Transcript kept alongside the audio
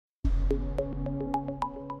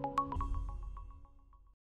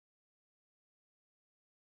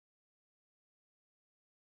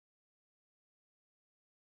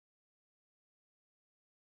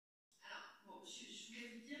je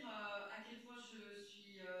voulais vous dire à quel point je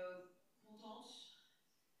suis contente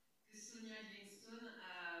que Sonia Livingstone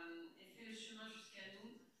ait fait le chemin jusqu'à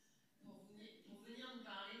nous pour venir nous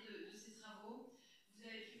parler de ses travaux. Vous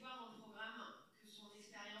avez pu voir dans le programme que son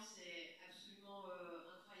expérience est absolument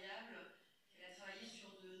incroyable, qu'elle a travaillé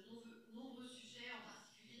sur de nombreux sujets, en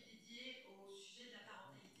particulier dédiés au sujet de la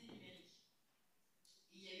parentalité numérique.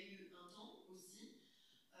 Il y a eu un temps aussi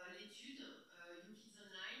l'étude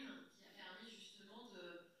qui a permis justement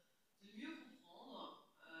de mieux comprendre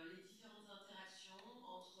les différentes interactions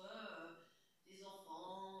entre les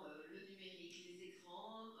enfants, le numérique, les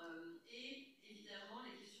écrans et évidemment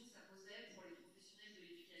les questions que ça posait pour les professionnels de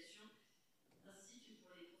l'éducation ainsi que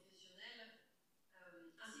pour les professionnels,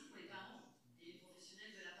 ainsi que pour les parents et les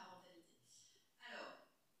professionnels de la parentalité. Alors,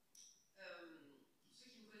 pour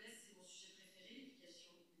ceux qui me connaissent, c'est mon sujet préféré,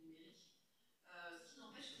 l'éducation numérique. Ce qui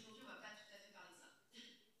n'empêche qu'aujourd'hui, on ne va pas tout à fait parler de ça.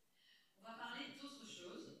 On va parler d'autre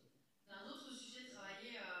chose, d'un autre sujet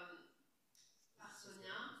travaillé par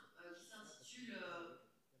Sonia, qui s'intitule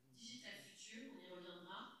Digital Future, on y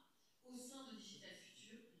reviendra, au sein de Digital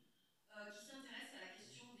Future, qui s'intéresse à la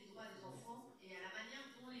question des droits des enfants et à la manière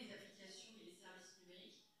dont les applications et les services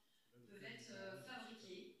numériques peuvent être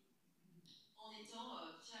fabriqués en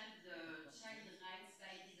étant child rights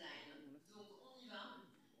by design. Donc on y va.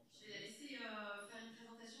 Je vais la laisser faire une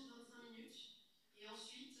présentation de 25 minutes et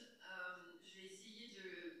ensuite je vais essayer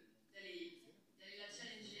d'aller la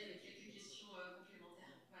challenger avec quelques questions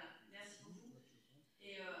complémentaires. Voilà, merci beaucoup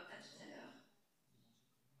et à tout à l'heure.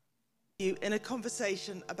 In a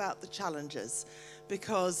conversation about the challenges,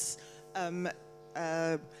 because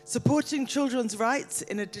supporting children's rights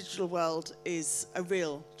in a digital world is a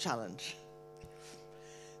real challenge.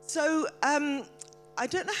 So I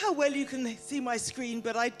don't know how well you can see my screen,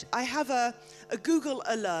 but I have a Google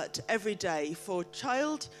alert every day for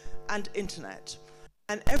child and internet.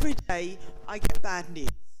 And every day I get bad news.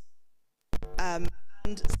 And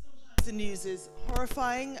sometimes the news is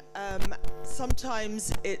horrifying.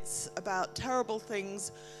 Sometimes it's about terrible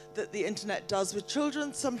things that the internet does with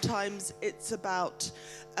children. Sometimes it's about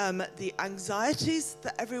the anxieties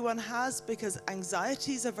that everyone has, because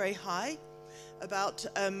anxieties are very high about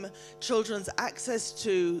children's access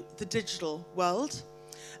to the digital world.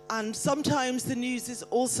 And sometimes the news is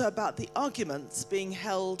also about the arguments being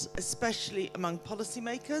held, especially among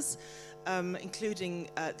policymakers, including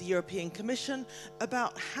the European Commission,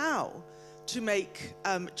 about how to make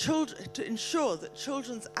to ensure that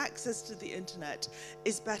children's access to the internet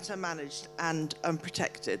is better managed and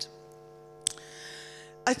protected.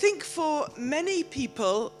 I think for many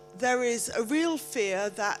people, there is a real fear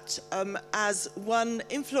that, as one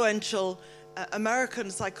influential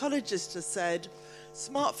American psychologist has said,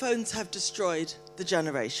 smartphones have destroyed the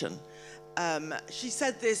generation. She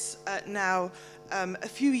said this now a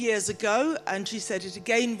few years ago, and she said it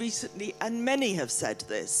again recently, and many have said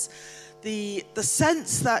this. The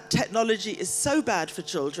sense that technology is so bad for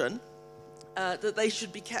children that they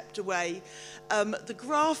should be kept away. The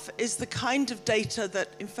graph is the kind of data that,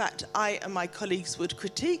 in fact, I and my colleagues would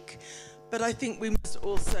critique, but I think we must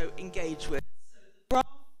also engage with. So the graph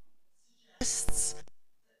suggests that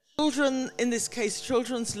children, in this case,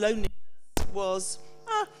 children's loneliness was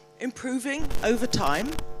improving over time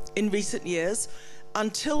in recent years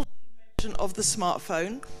until the invention of the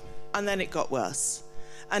smartphone, and then it got worse.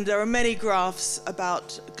 And there are many graphs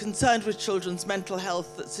about concerned with children's mental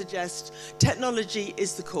health that suggest technology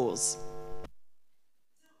is the cause.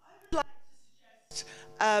 So I would like to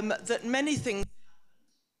suggest that many things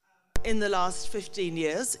happened in the last 15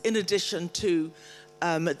 years, in addition to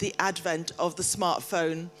the advent of the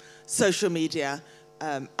smartphone, social media,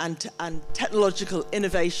 and technological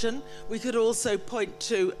innovation. We could also point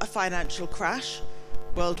to a financial crash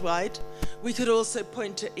worldwide. We could also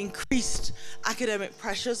point to increased academic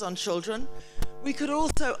pressures on children. We could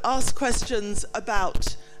also ask questions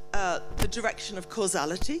about the direction of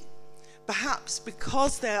causality. Perhaps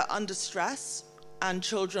because they are under stress and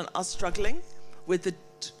children are struggling with the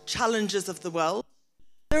challenges of the world.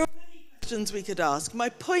 There are many questions we could ask. My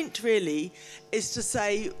point really is to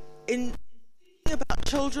say, in thinking about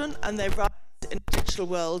children and their rights in a digital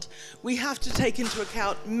world, we have to take into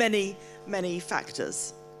account many, many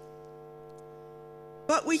factors.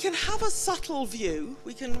 But we can have a subtle view.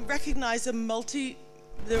 We can recognize there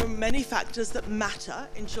are many factors that matter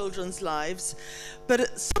in children's lives,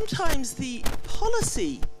 but sometimes the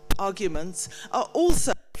policy arguments are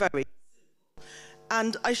also very simple.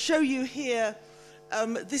 And I show you here,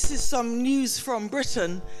 this is some news from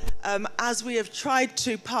Britain, as we have tried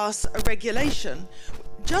to pass a regulation,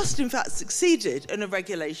 just in fact succeeded in a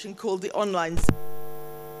regulation called the online.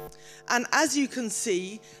 And as you can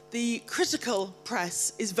see, the critical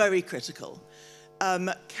press is very critical.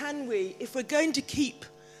 Can we, if we're going to keep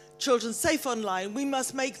children safe online, we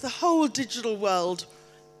must make the whole digital world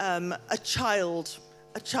a child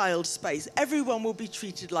space. Everyone will be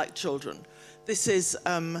treated like children. This is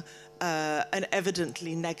an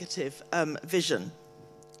evidently negative vision.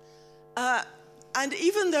 And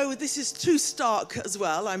even though this is too stark as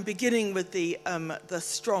well, I'm beginning with the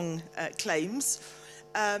strong claims,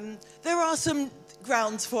 there are some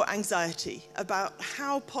grounds for anxiety about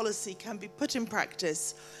how policy can be put in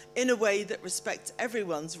practice in a way that respects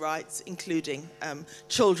everyone's rights, including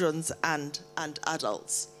children's and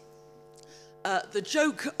adults. The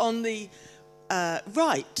joke on the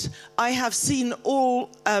right, I have seen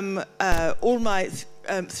through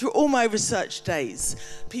all my research days,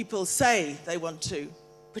 people say they want to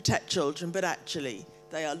protect children, but actually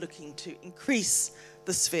they are looking to increase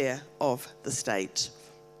the sphere of the state.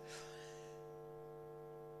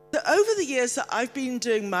 So over the years that I've been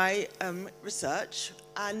doing my research,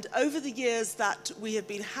 and over the years that we have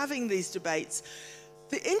been having these debates,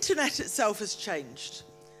 the internet itself has changed.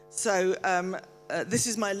 So this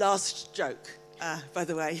is my last joke, by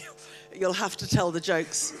the way. You'll have to tell the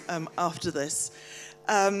jokes after this.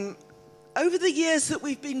 Over the years that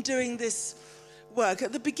we've been doing this work,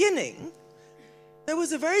 at the beginning, there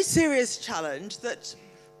was a very serious challenge that,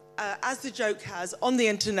 as the joke has, on the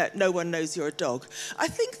internet, no one knows you're a dog. I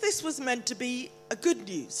think this was meant to be a good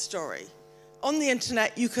news story. On the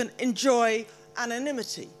internet, you can enjoy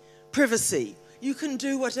anonymity, privacy. You can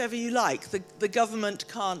do whatever you like. The government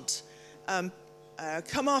can't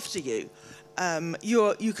come after you.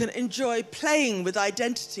 You can enjoy playing with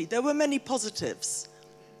identity. There were many positives.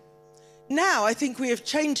 Now, I think we have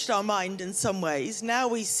changed our mind in some ways. Now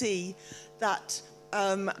we see that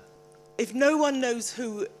if no one knows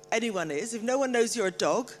who anyone is, if no one knows you're a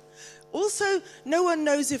dog, also no one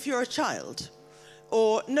knows if you're a child,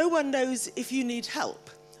 or no one knows if you need help,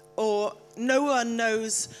 or no one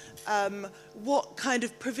knows what kind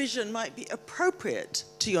of provision might be appropriate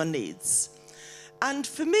to your needs. And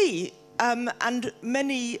for me, and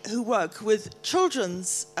many who work with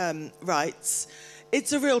children's rights,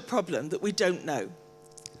 it's a real problem that we don't know.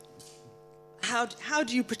 How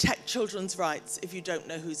do you protect children's rights if you don't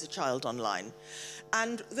know who's a child online?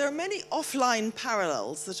 And there are many offline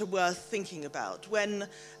parallels that are worth thinking about. When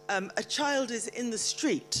a child is in the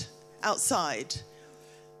street outside,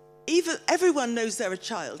 everyone knows they're a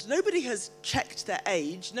child. Nobody has checked their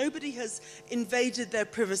age, nobody has invaded their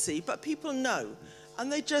privacy, but people know. And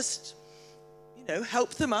they just,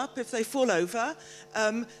 help them up if they fall over,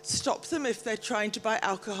 stop them if they're trying to buy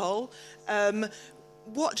alcohol,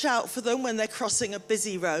 watch out for them when they're crossing a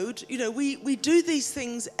busy road. We do these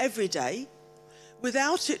things every day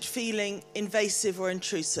without it feeling invasive or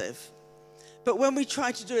intrusive. But when we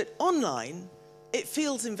try to do it online, it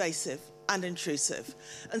feels invasive and intrusive.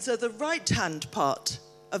 And so the right-hand part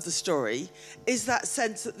of the story is that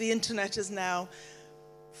sense that the internet is now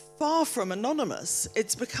far from anonymous.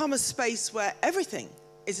 It's become a space where everything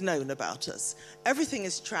is known about us. Everything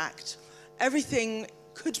is tracked. Everything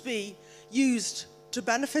could be used to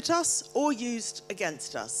benefit us or used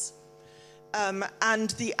against us. And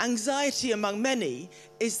the anxiety among many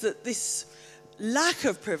is that this lack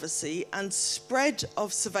of privacy and spread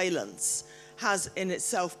of surveillance has in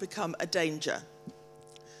itself become a danger.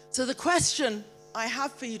 So the question I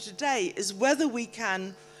have for you today is whether we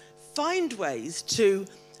can find ways to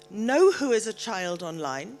know who is a child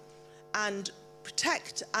online and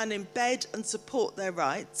protect and embed and support their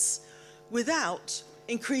rights without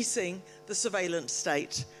increasing the surveillance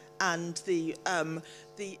state and the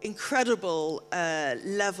incredible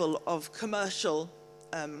level of commercial,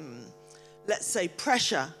 let's say,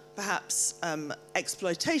 pressure, perhaps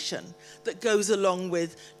exploitation, that goes along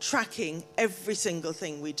with tracking every single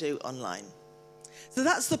thing we do online. So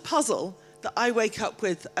that's the puzzle that I wake up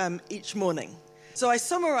with each morning. So I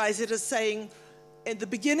summarize it as saying, in the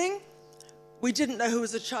beginning, we didn't know who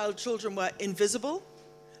was a child. Children were invisible.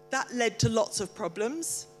 That led to lots of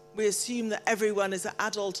problems. We assume that everyone is an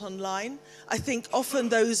adult online. I think often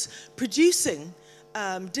those producing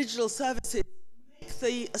digital services make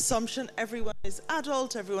the assumption everyone is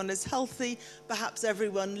adult, everyone is healthy, perhaps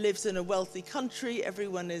everyone lives in a wealthy country,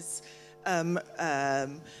 everyone is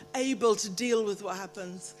able to deal with what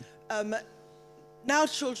happens. Now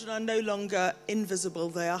children are no longer invisible,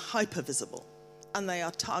 they are hypervisible, and they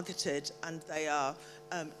are targeted and they are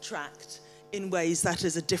tracked in ways that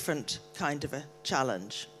is a different kind of a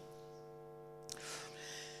challenge.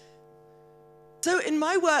 So in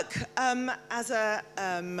my work as a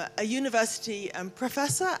university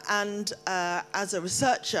professor and as a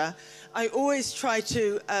researcher, I always try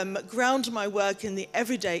to ground my work in the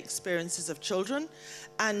everyday experiences of children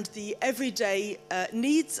and the everyday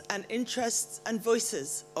needs and interests and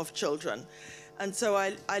voices of children. And so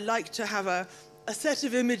I like to have a set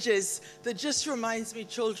of images that just reminds me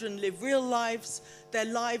children live real lives. Their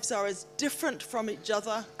lives are as different from each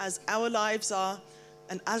other as our lives are,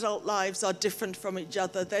 and adult lives are different from each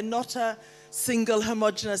other. They're not a single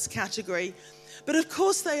homogeneous category. But of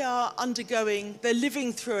course they're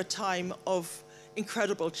living through a time of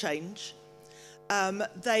incredible change.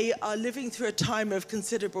 They are living through a time of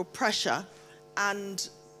considerable pressure, and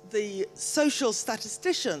the social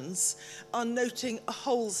statisticians are noting a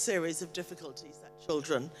whole series of difficulties that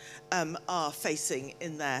children are facing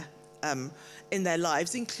in their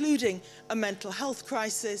lives, including a mental health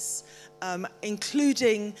crisis,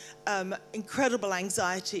 including incredible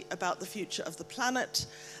anxiety about the future of the planet,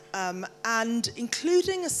 and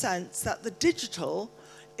including a sense that the digital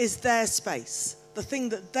is their space, the thing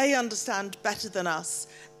that they understand better than us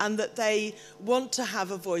and that they want to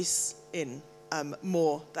have a voice in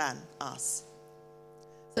more than us.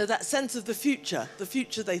 So that sense of the future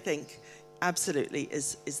they think absolutely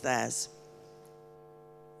is theirs.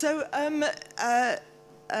 So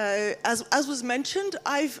as was mentioned,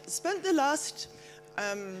 I've spent the last,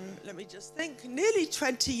 let me just think, nearly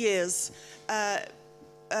 20 years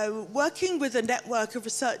working with a network of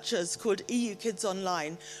researchers called EU Kids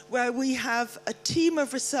Online, where we have a team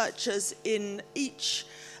of researchers in each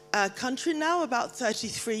country now, about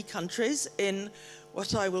 33 countries in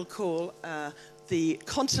what I will call the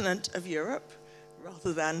continent of Europe,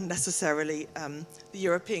 rather than necessarily the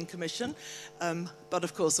European Commission, but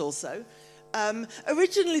of course also.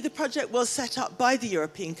 Originally, the project was set up by the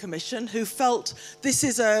European Commission, who felt this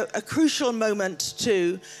is a crucial moment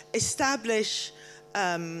to establish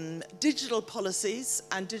digital policies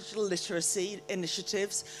and digital literacy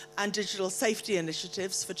initiatives and digital safety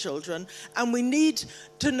initiatives for children, and we need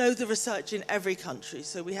to know the research in every country.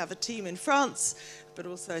 So we have a team in France, but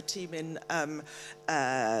also a team in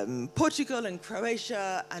Portugal and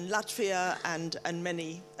Croatia and Latvia and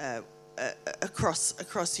many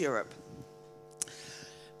across Europe.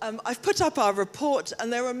 I've put up our report,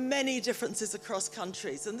 and there are many differences across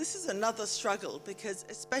countries, and this is another struggle because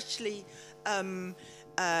especially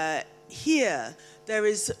here there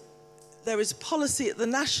is policy at the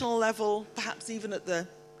national level, perhaps even at the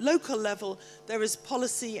local level. There is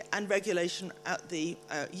policy and regulation at the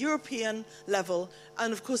European level,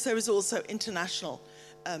 and of course there is also international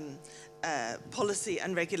policy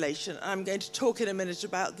and regulation. And I'm going to talk in a minute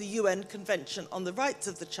about the UN Convention on the Rights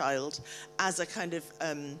of the Child as a kind of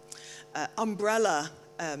umbrella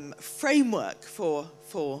framework for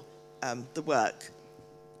the work.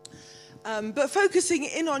 But focusing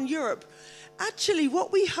in on Europe, actually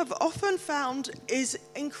what we have often found is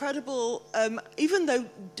incredible, even though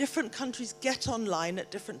different countries get online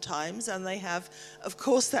at different times, and they have, of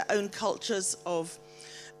course, their own cultures of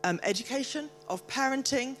education, of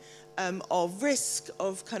parenting, of risk,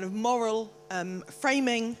 of kind of moral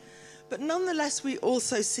framing, but nonetheless we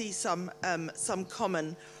also see some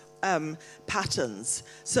common patterns.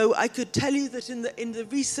 So I could tell you that in the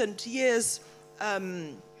recent years,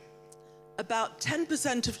 about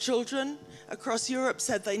 10% of children across Europe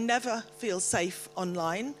said they never feel safe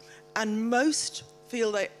online, and most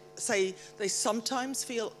say they sometimes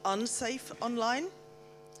feel unsafe online.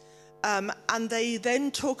 And they then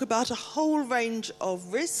talk about a whole range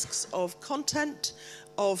of risks of content,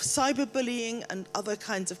 of cyberbullying and other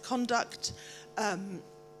kinds of conduct.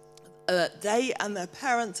 They and their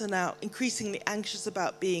parents are now increasingly anxious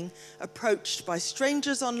about being approached by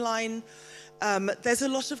strangers online. There's a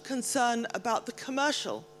lot of concern about the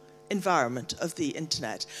commercial environment of the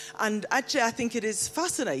internet. And actually, I think it is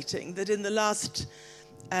fascinating that in the last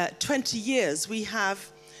 20 years, we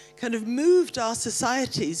have kind of moved our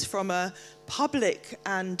societies from a public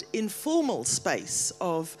and informal space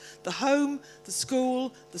of the home, the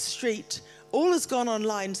school, the street. All has gone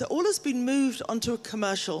online, so all has been moved onto a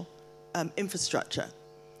commercial infrastructure.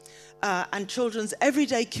 And children's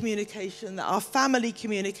everyday communication, our family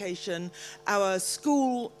communication, our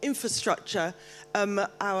school infrastructure,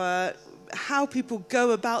 how people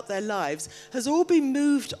go about their lives has all been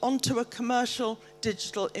moved onto a commercial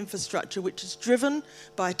digital infrastructure, which is driven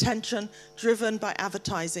by attention, driven by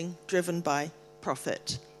advertising, driven by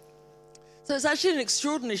profit. So it's actually an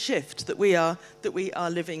extraordinary shift that we are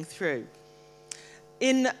living through.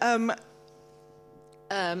 In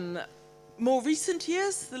more recent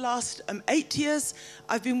years, the last 8 years,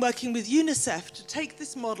 I've been working with UNICEF to take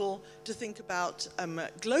this model to think about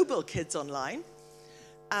global kids online.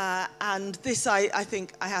 And this, I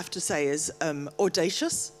think I have to say, is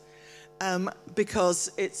audacious,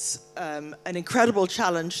 because it's an incredible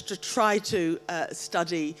challenge to try to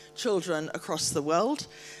study children across the world.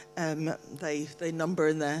 They number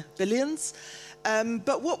in their billions.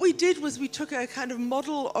 But what we did was we took a kind of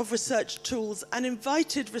model of research tools and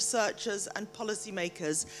invited researchers and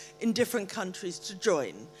policymakers in different countries to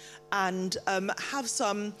join and have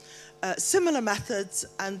some similar methods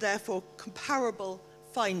and therefore comparable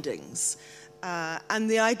findings. And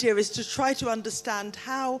the idea is to try to understand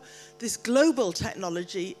how this global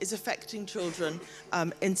technology is affecting children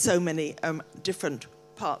in so many different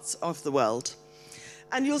parts of the world.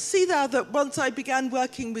 And you'll see there that once I began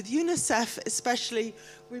working with UNICEF especially,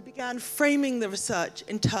 we began framing the research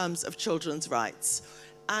in terms of children's rights.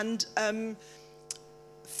 And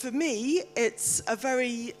for me, it's a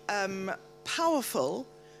very powerful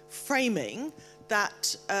framing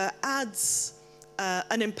that adds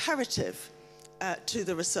an imperative to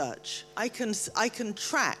the research. I can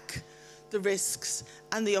track the risks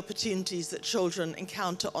and the opportunities that children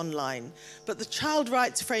encounter online. But the child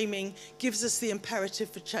rights framing gives us the imperative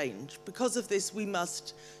for change. Because of this, we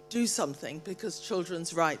must do something, because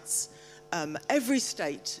children's rights, every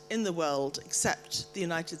state in the world, except the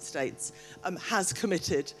United States, has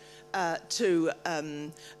committed to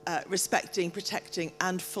respecting, protecting,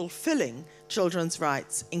 and fulfilling children's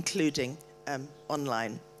rights, including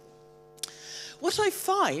online. What I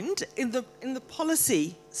find in the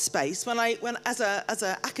policy space, as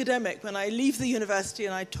an academic, when I leave the university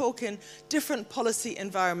and I talk in different policy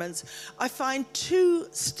environments, I find two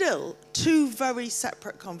very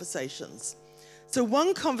separate conversations. So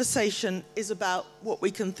one conversation is about what we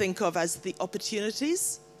can think of as the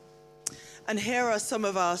opportunities. And here are some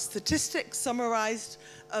of our statistics summarized,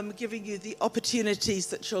 giving you the opportunities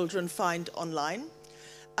that children find online.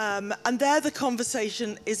 And there the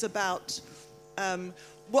conversation is about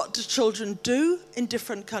what do children do in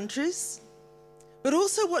different countries, but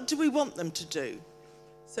also what do we want them to do?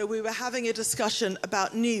 So we were having a discussion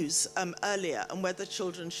about news earlier and whether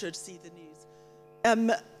children should see the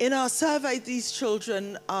news. In our survey, these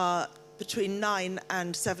children are between 9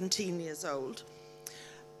 and 17 years old.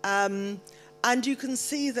 And you can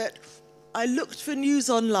see that I looked for news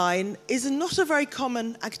online is not a very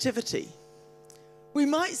common activity. We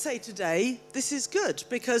might say today, this is good,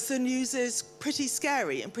 because the news is pretty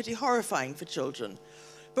scary and pretty horrifying for children.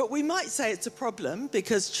 But we might say it's a problem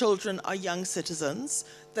because children are young citizens.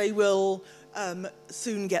 They will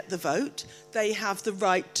soon get the vote. They have the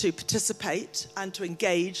right to participate and to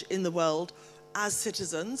engage in the world as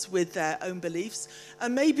citizens with their own beliefs.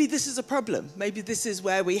 And maybe this is a problem. Maybe this is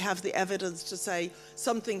where we have the evidence to say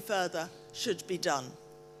something further should be done.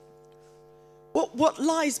 What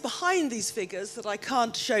lies behind these figures that I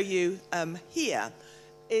can't show you here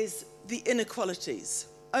is the inequalities.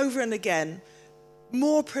 Over and again,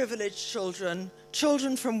 more privileged children,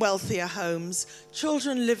 children from wealthier homes,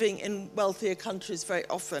 children living in wealthier countries very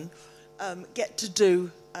often get to do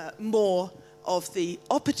more of the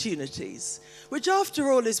opportunities, which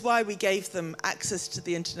after all is why we gave them access to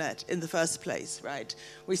the internet in the first place, right?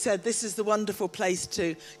 We said this is the wonderful place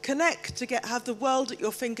to connect, to have the world at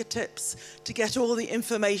your fingertips, to get all the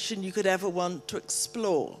information you could ever want to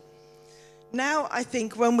explore. Now, I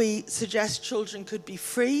think when we suggest children could be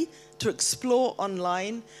free to explore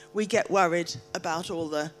online, we get worried about all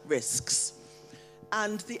the risks.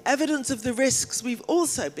 And the evidence of the risks we've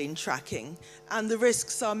also been tracking, and the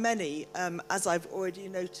risks are many, as I've already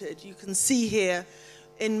noted. You can see here,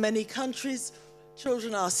 in many countries,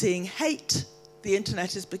 children are seeing hate. The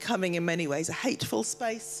internet is becoming, in many ways, a hateful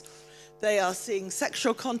space. They are seeing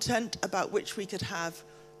sexual content about which we could have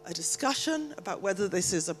a discussion about whether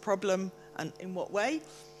this is a problem and in what way.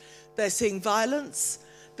 They're seeing violence.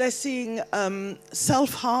 They're seeing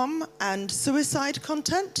self-harm and suicide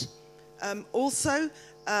content. Also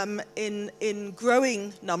in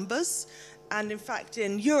growing numbers. And in fact,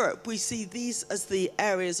 in Europe, we see these as the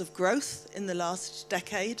areas of growth in the last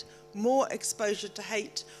decade. More exposure to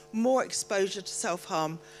hate, more exposure to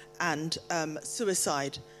self-harm and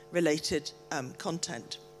suicide-related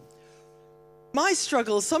content. My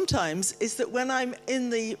struggle sometimes is that when I'm in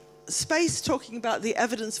the space talking about the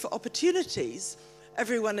evidence for opportunities,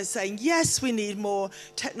 everyone is saying, yes, we need more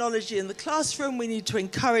technology in the classroom. We need to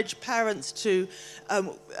encourage parents to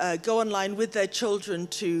go online with their children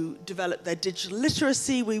to develop their digital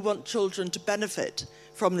literacy. We want children to benefit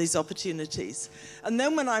from these opportunities. And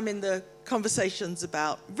then when I'm in the conversations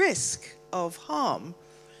about risk of harm,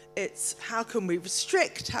 It's how can we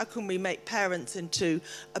restrict, how can we make parents into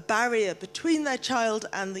a barrier between their child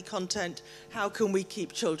and the content, how can we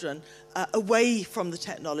keep children away from the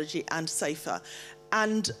technology and safer.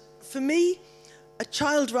 And for me, a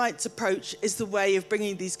child rights approach is the way of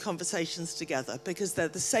bringing these conversations together, because they're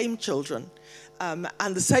the same children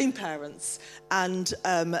and the same parents, and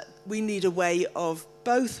we need a way of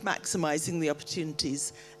both maximizing the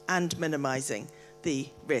opportunities and minimizing the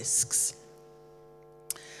risks.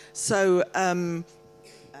 So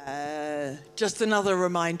just another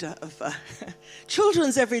reminder of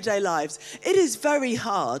children's everyday lives. It is very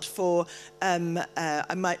hard for,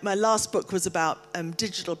 my last book was about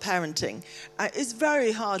digital parenting. It's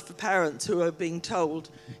very hard for parents who are being told,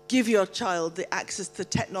 give your child the access to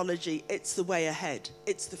technology, it's the way ahead,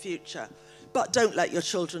 it's the future. But don't let your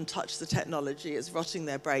children touch the technology, it's rotting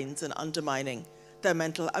their brains and undermining their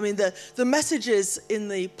mental. I mean, the messages in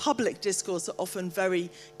the public discourse are often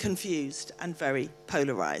very confused and very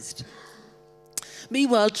polarized.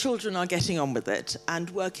 Meanwhile, children are getting on with it and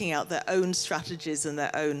working out their own strategies and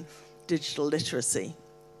their own digital literacy.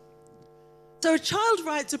 So a child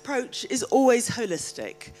rights approach is always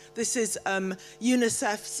holistic. This is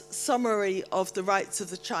UNICEF's summary of the rights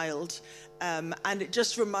of the child. And it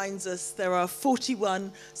just reminds us there are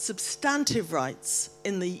 41 substantive rights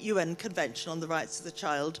in the UN Convention on the Rights of the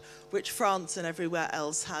Child, which France and everywhere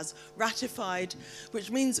else has ratified, which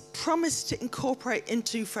means promised to incorporate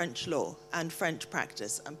into French law and French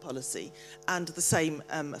practice and policy, and the same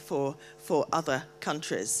for other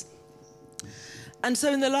countries. And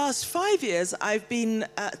so in the last 5 years, I've been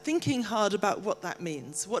thinking hard about what that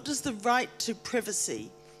means. What does the right to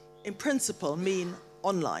privacy, in principle, mean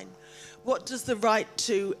online? What does the right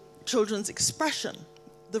to children's expression,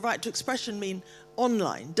 the right to expression mean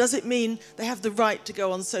online? Does it mean they have the right to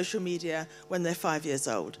go on social media when they're 5 years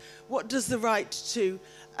old? What does the right to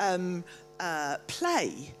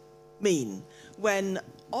play mean when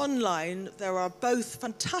online there are both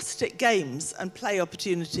fantastic games and play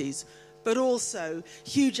opportunities, but also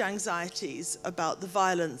huge anxieties about the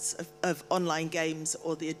violence of online games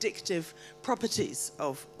or the addictive properties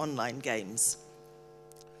of online games?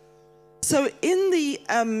 So in the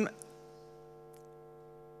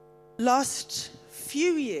last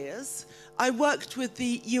few years, I worked with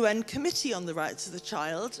the UN Committee on the Rights of the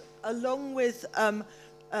Child, along with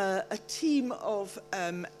a team of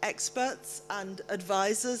experts and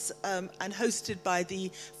advisors, and hosted by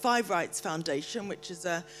the Five Rights Foundation, which is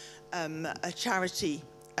a charity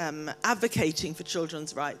advocating for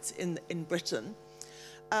children's rights in Britain.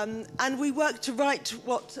 And we worked to write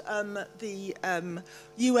what the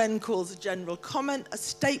UN calls a general comment, a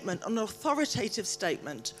statement, an authoritative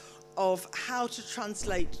statement of how to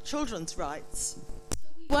translate children's rights.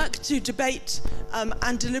 We worked to debate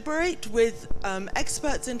and deliberate with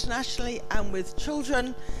experts internationally and with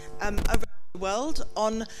children around the world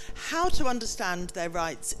on how to understand their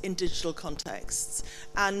rights in digital contexts.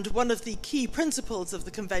 And one of the key principles of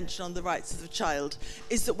the Convention on the Rights of the Child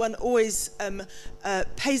is that one always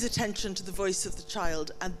pays attention to the voice of the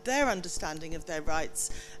child and their understanding of their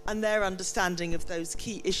rights and their understanding of those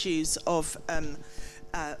key issues of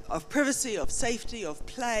privacy, of safety, of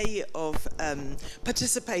play, of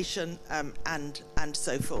participation, and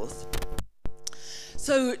so forth.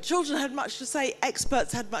 So children had much to say,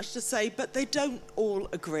 experts had much to say, but they don't all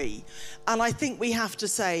agree. And I think we have to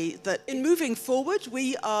say that in moving forward,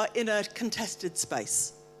 we are in a contested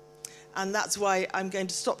space. And that's why I'm going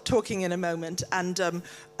to stop talking in a moment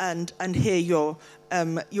and hear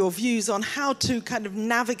your views on how to kind of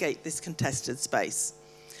navigate this contested space.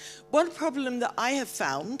 One problem that I have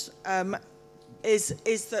found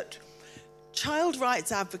is that child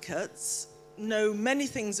rights advocates know many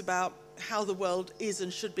things about how the world is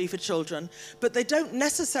and should be for children, but they don't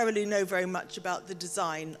necessarily know very much about the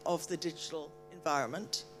design of the digital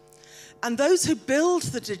environment. And those who build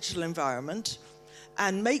the digital environment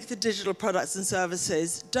and make the digital products and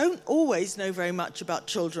services don't always know very much about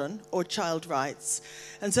children or child rights.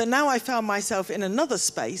 And so now I found myself in another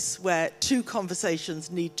space where two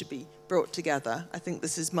conversations need to be brought together. I think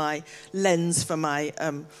this is my lens for my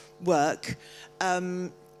work.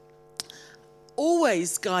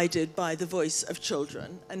 Always guided by the voice of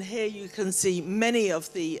children. And here you can see many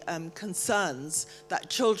of the concerns that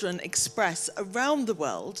children express around the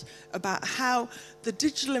world about how the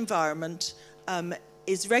digital environment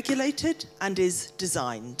is regulated and is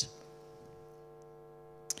designed.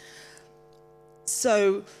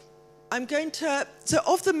 So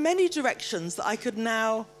of the many directions that I could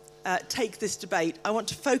now take this debate, I want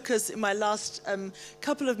to focus in my last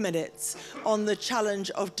couple of minutes on the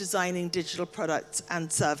challenge of designing digital products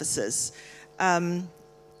and services.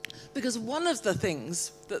 Because one of the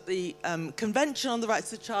things that the Convention on the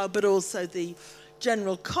Rights of the Child, but also the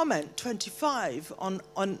General Comment 25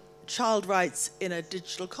 on child rights in a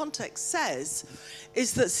digital context says,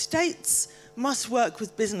 is that states must work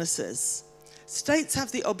with businesses. States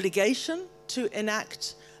have the obligation to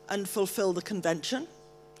enact and fulfill the convention,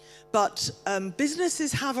 but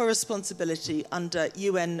businesses have a responsibility under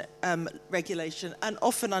UN regulation and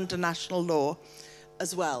often under national law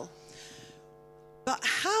as well. But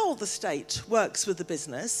how the state works with the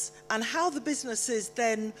business and how the businesses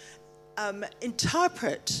then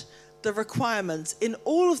interpret the requirements in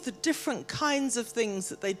all of the different kinds of things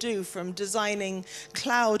that they do, from designing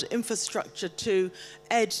cloud infrastructure to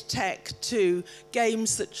ed tech to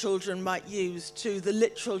games that children might use to the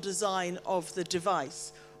literal design of the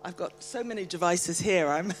device. I've got so many devices here,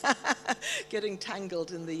 I'm getting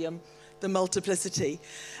tangled in the multiplicity.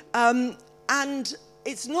 And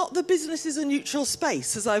it's not the business is a neutral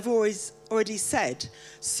space, as I've already said.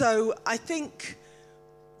 So I think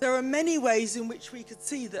there are many ways in which we could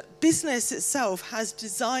see that business itself has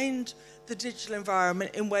designed the digital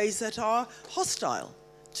environment in ways that are hostile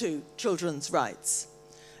to children's rights.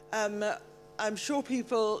 I'm sure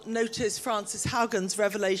people noticed Frances Haugen's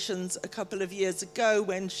revelations a couple of years ago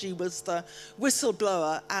when she was the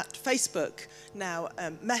whistleblower at Facebook, now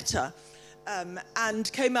Meta,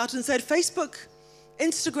 and came out and said,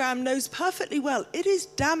 Instagram knows perfectly well it is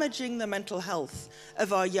damaging the mental health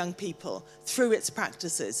of our young people through its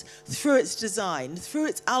practices, through its design, through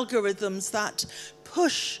its algorithms that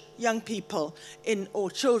push young people or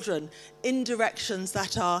children in directions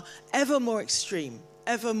that are ever more extreme,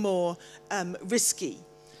 ever more risky.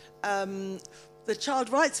 The Child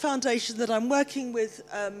Rights Foundation that I'm working with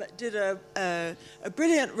did a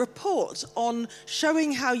brilliant report on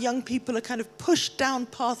showing how young people are kind of pushed down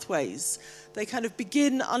pathways. They kind of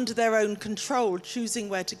begin under their own control, choosing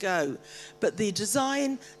where to go. But the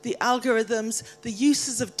design, the algorithms, the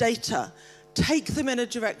uses of data take them in a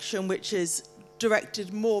direction which is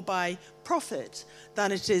directed more by profit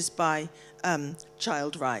than it is by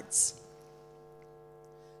child rights.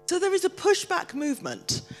 So there is a pushback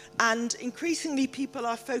movement, and increasingly people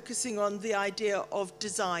are focusing on the idea of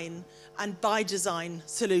design and by design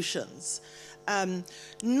solutions.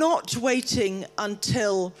 Not waiting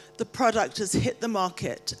until the product has hit the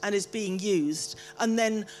market and is being used, and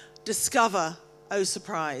then discover, oh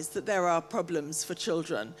surprise, that there are problems for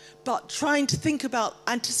children, but trying to think about,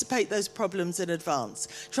 anticipate those problems in advance,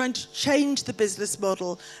 trying to change the business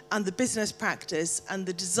model and the business practice and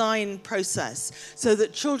the design process so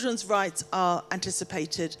that children's rights are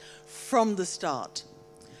anticipated from the start.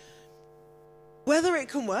 Whether it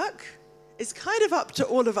can work is kind of up to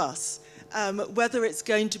all of us. Whether it's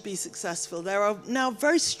going to be successful. There are now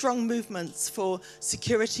very strong movements for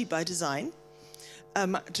security by design,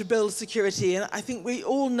 to build security. And I think we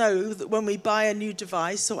all know that when we buy a new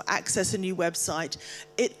device or access a new website,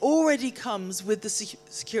 it already comes with the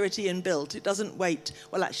security inbuilt. It doesn't wait.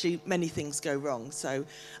 Well, actually, many things go wrong, so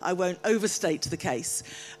I won't overstate the case.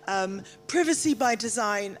 Privacy by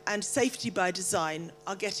design and safety by design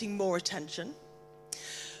are getting more attention.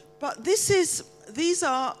 But these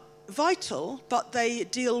are vital, but they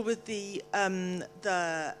deal with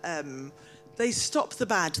they stop the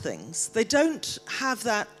bad things. They don't have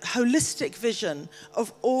that holistic vision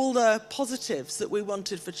of all the positives that we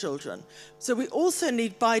wanted for children. So we also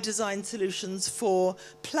need by design solutions for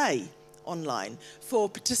play online, for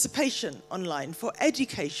participation online, for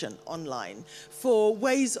education online, for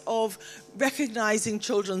ways of recognizing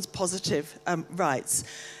children's positive rights.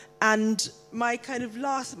 And my kind of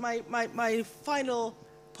my final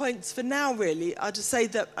points for now really are to say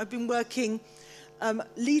that I've been working,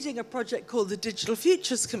 leading a project called the Digital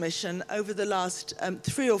Futures Commission over the last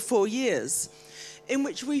 3 or 4 years, in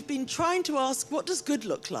which we've been trying to ask, what does good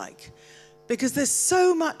look like? Because there's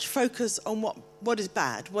so much focus on what is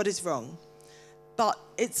bad, what is wrong. But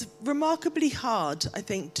it's remarkably hard, I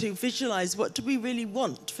think, to visualize what do we really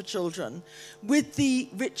want for children with the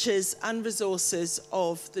riches and resources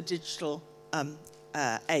of the digital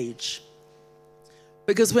age.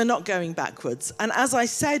 Because we're not going backwards. And as I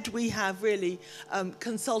said, we have really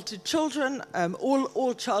consulted children.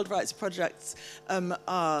 All child rights projects learn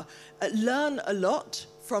a lot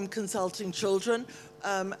from consulting children.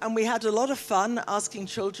 And we had a lot of fun asking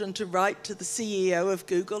children to write to the CEO of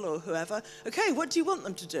Google or whoever, okay, what do you want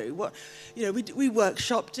them to do? We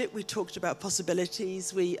workshopped it, we talked about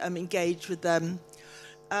possibilities, we engaged with them.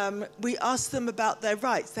 We asked them about their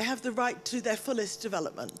rights. They have the right to their fullest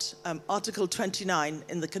development, Article 29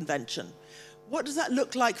 in the Convention. What does that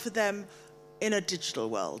look like for them in a digital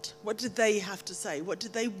world? What did they have to say? What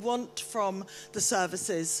did they want from the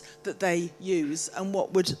services that they use, and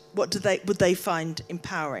what would they find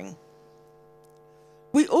empowering?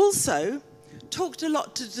 We also talked a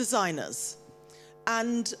lot to designers,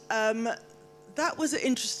 and that was an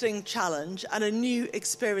interesting challenge and a new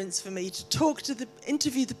experience for me to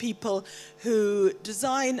interview the people who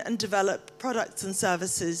design and develop products and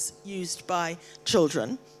services used by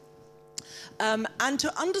children, and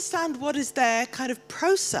to understand what is their kind of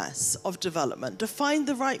process of development, to find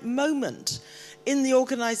the right moment in the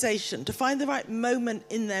organization, to find the right moment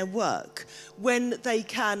in their work when they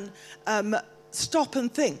can stop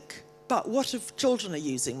and think. But what if children are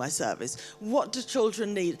using my service? What do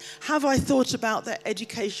children need? Have I thought about their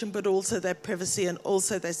education, but also their privacy, and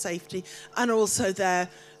also their safety, and also their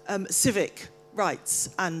civic rights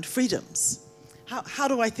and freedoms? How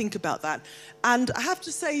do I think about that? And I have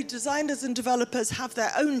to say, designers and developers have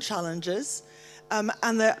their own challenges,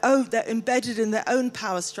 and they're embedded in their own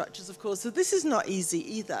power structures, of course. So this is not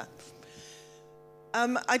easy either.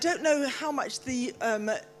 I don't know how much the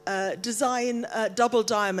design double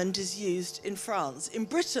diamond is used in France. In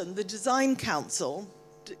Britain, the Design Council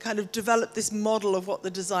kind of developed this model of what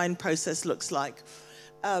the design process looks like.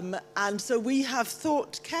 And so we have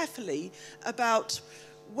thought carefully about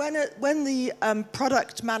when the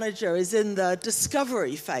product manager is in the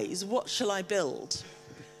discovery phase, what shall I build?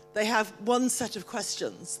 They have one set of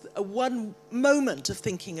questions, one moment of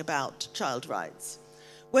thinking about child rights.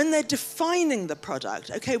 When they're defining the product,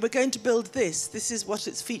 okay, we're going to build this. This is what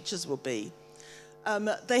its features will be.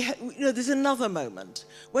 There's another moment.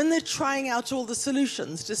 When they're trying out all the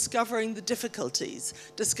solutions, discovering the difficulties,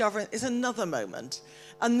 is another moment.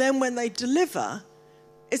 And then when they deliver,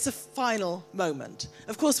 it's a final moment.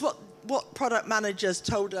 Of course, what product managers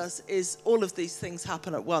told us is all of these things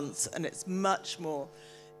happen at once, and it's much more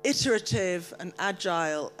iterative and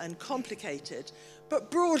agile and complicated. But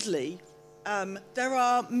broadly, there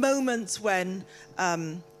are moments when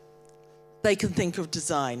they can think of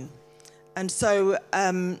design. And so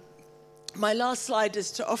my last slide is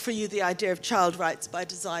to offer you the idea of child rights by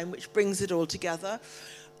design, which brings it all together.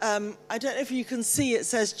 I don't know if you can see, it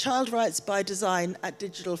says child rights by design at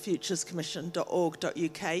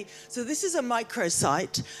digitalfuturescommission.org.uk. So this is a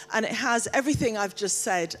microsite, and it has everything I've just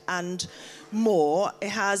said and more. It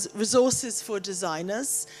has resources for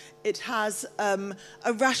designers. It has a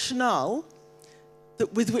rationale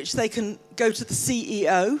with which they can go to the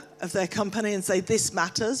CEO of their company and say, this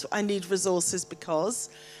matters, I need resources because.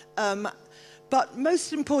 But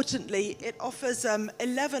most importantly, it offers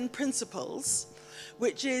 11 principles,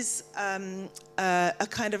 which is a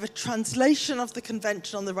kind of a translation of the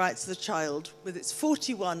Convention on the Rights of the Child with its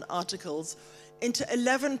 41 articles into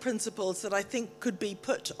 11 principles that I think could be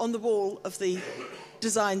put on the wall of the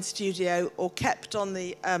design studio or kept on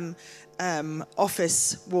the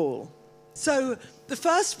office wall. So the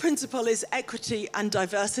first principle is equity and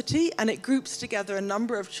diversity, and it groups together a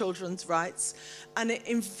number of children's rights, and it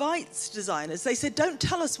invites designers. They said, don't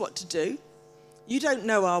tell us what to do. You don't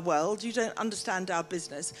know our world, you don't understand our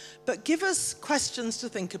business, but give us questions to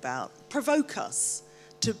think about, provoke us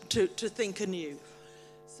to think anew.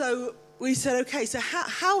 So we said, okay, so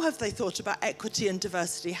how have they thought about equity and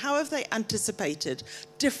diversity? How have they anticipated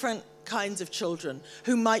different kinds of children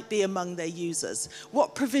who might be among their users?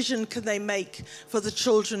 What provision can they make for the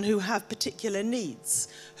children who have particular needs,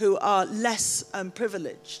 who are less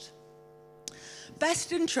privileged?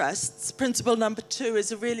 Best interests, principle number 2,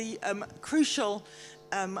 is a really crucial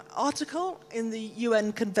article in the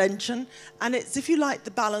UN Convention, and it's, if you like,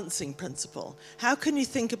 the balancing principle. How can you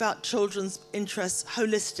think about children's interests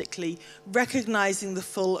holistically, recognizing the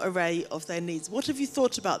full array of their needs? What have you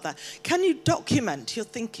thought about that? Can you document your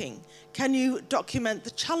thinking? Can you document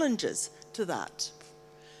the challenges to that?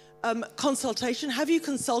 Consultation, have you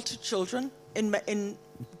consulted children in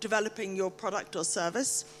developing your product or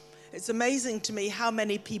service? It's amazing to me how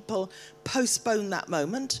many people postpone that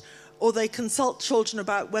moment, or they consult children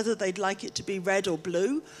about whether they'd like it to be red or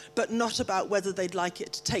blue, but not about whether they'd like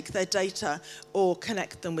it to take their data or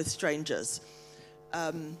connect them with strangers.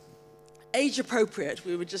 Age appropriate,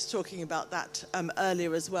 we were just talking about that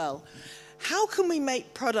earlier as well. How can we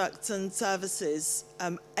make products and services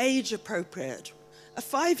age appropriate? A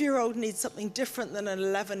 5-year-old needs something different than an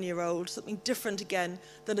 11-year-old, something different again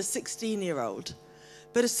than a 16-year-old.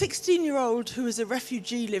 But a 16-year-old who is a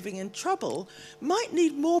refugee living in trouble might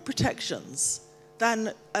need more protections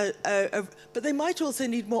than, but they might also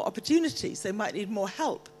need more opportunities. They might need more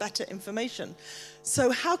help, better information.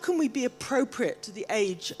 So how can we be appropriate to the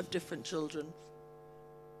age of different children?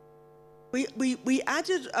 We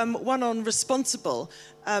added one on responsible,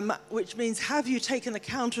 which means have you taken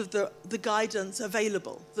account of the guidance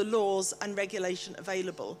available, the laws and regulation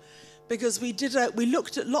available? Because we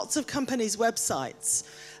looked at lots of companies' websites,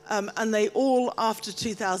 and they all, after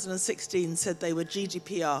 2016, said they were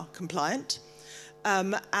GDPR compliant,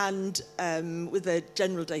 and with the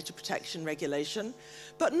general data protection regulation,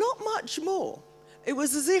 but not much more. It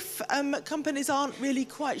was as if companies aren't really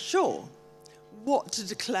quite sure what to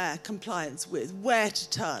declare compliance with, where to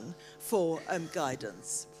turn for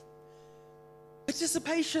guidance.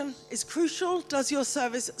 Participation is crucial. Does your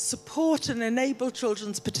service support and enable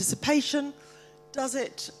children's participation? Does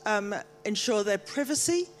it ensure their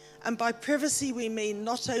privacy? And by privacy, we mean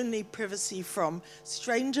not only privacy from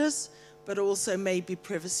strangers, but also maybe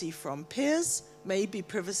privacy from peers, maybe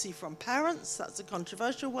privacy from parents, that's a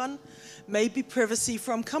controversial one, maybe privacy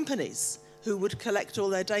from companies who would collect all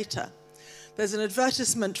their data. There's an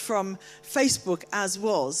advertisement from Facebook, as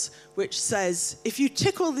was, which says, if you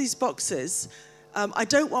tick all these boxes, I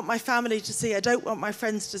don't want my family to see, I don't want my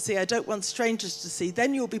friends to see, I don't want strangers to see,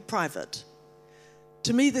 then you'll be private.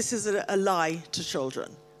 To me, this is a lie to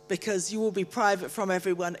children, because you will be private from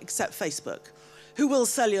everyone except Facebook, who will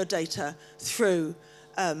sell your data through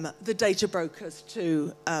the data brokers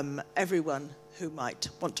to everyone who might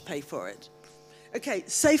want to pay for it. Okay,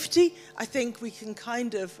 safety, I think we can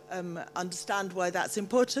kind of understand why that's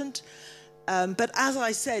important. But as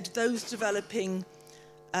I said, those developing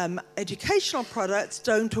educational products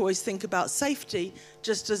don't always think about safety,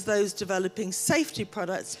 just as those developing safety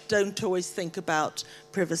products don't always think about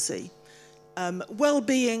privacy.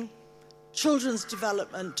 Well-being, children's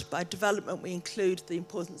development. By development, we include the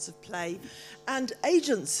importance of play. And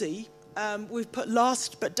agency, we've put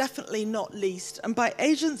last, but definitely not least. And by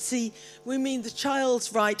agency, we mean the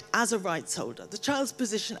child's right as a rights holder, the child's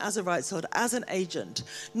position as a rights holder, as an agent,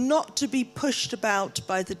 not to be pushed about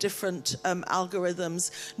by the different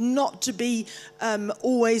algorithms, not to be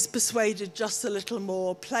always persuaded just a little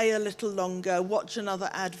more, play a little longer, watch another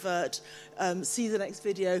advert, see the next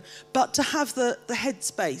video, but to have the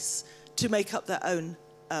headspace to make up their own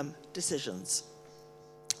decisions.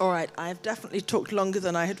 All right, I have definitely talked longer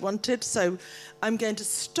than I had wanted, so I'm going to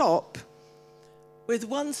stop with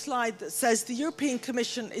one slide that says the European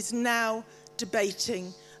Commission is now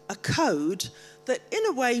debating a code that in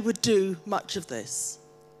a way would do much of this.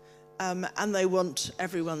 And they want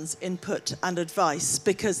everyone's input and advice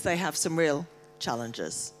because they have some real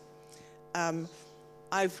challenges.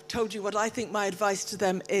 I've told you what I think my advice to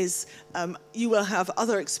them is. You will have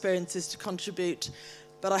other experiences to contribute,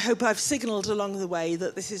 but I hope I've signalled along the way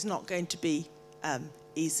that this is not going to be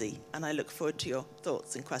easy, and I look forward to your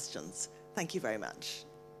thoughts and questions. Thank you very much.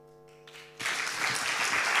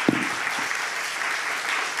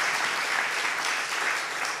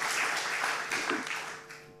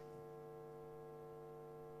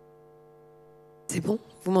 C'est bon?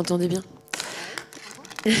 Vous m'entendez bien?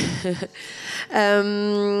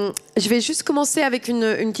 Je vais juste commencer avec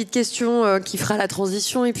une petite question qui fera la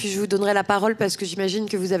transition et puis je vous donnerai la parole parce que j'imagine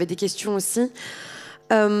que vous avez des questions aussi.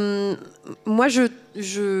 Moi,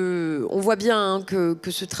 on voit bien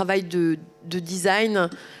que ce travail de design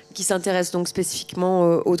qui s'intéresse donc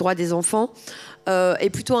spécifiquement aux droits des enfants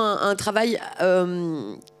est plutôt un travail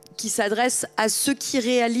qui s'adresse à ceux qui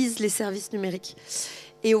réalisent les services numériques.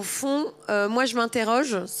 Et au fond, moi, je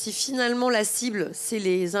m'interroge si finalement la cible, c'est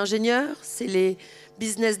les ingénieurs, c'est les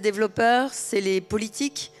business développeurs, c'est les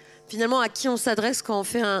politiques. Finalement, à qui on s'adresse quand on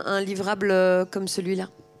fait un livrable comme celui-là?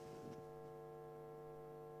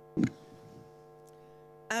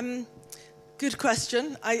 Good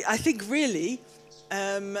question. I think really,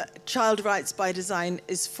 child rights by design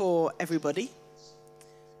is for everybody.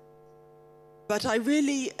 But I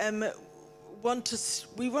really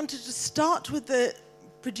we wanted to start with the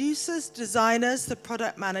producers, designers, the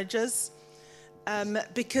product managers,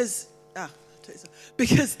 because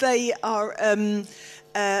they are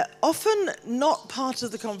often not part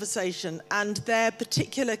of the conversation, and their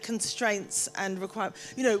particular constraints and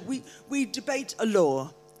requirements. You know, we debate a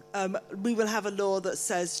law. We will have a law that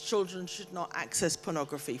says children should not access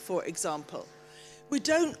pornography, for example. We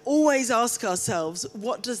don't always ask ourselves,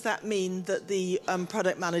 what does that mean that the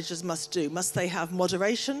product managers must do? Must they have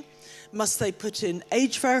moderation? Must they put in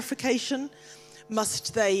age verification?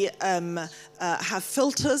 Must they have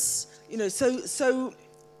filters? You know, so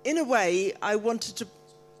in a way, I wanted to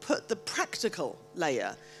put the practical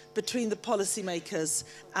layer between the policymakers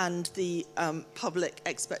and the public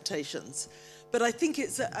expectations. But I think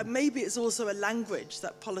maybe it's also a language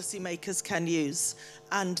that policymakers can use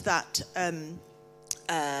and that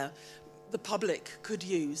the public could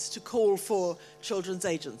use to call for children's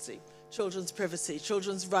agency. children's privacy,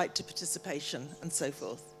 children's right to participation, and so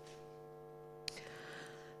forth.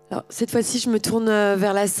 Alors, cette fois-ci, je me tourne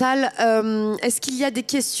vers la salle. Est-ce qu'il y a des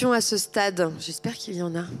questions à ce stade? J'espère qu'il y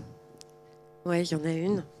en a. Oui, il y en a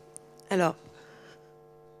une. Alors,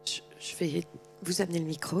 je vais vous amener le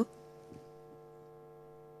micro.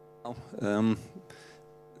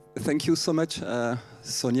 Thank you so much,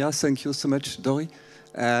 Sonia. Thank you so much, Dori,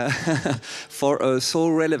 for a so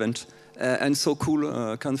relevant and so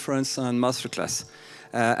cool conference and masterclass.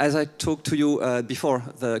 As I talked to you before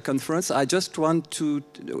the conference, I just want to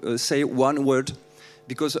say one word,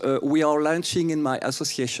 because we are launching in my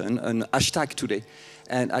association an hashtag today.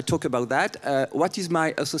 And I talk about that. What is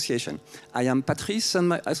my association? I am Patrice, and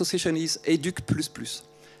my association is Educ++.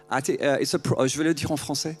 Je vais le dire en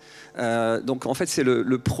français. Donc en fait, c'est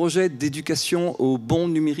le projet d'éducation au bon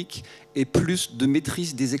numérique et plus de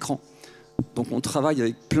maîtrise des écrans. Donc on travaille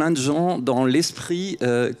avec plein de gens dans l'esprit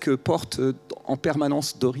que porte en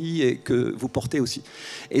permanence Dori et que vous portez aussi.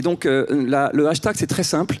 Et donc le hashtag, c'est très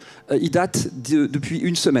simple. Il date depuis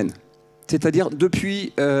une semaine. C'est-à-dire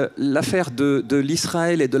depuis l'affaire de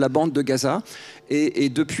l'Israël et de la bande de Gaza et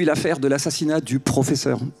depuis l'affaire de l'assassinat du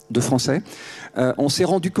professeur de français, on s'est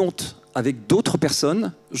rendu compte avec d'autres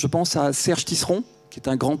personnes, je pense à Serge Tisseron, qui est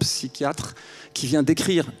un grand psychiatre, qui vient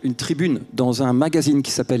d'écrire une tribune dans un magazine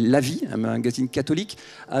qui s'appelle La Vie, un magazine catholique,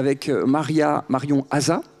 avec Marion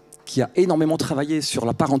Haza, qui a énormément travaillé sur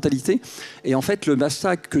la parentalité. Et en fait, le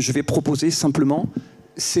hashtag que je vais proposer simplement,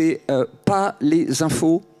 c'est pas les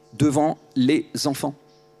infos devant les enfants.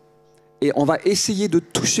 Et on va essayer de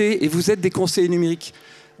toucher, et vous êtes des conseillers numériques,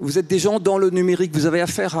 vous êtes des gens dans le numérique, vous avez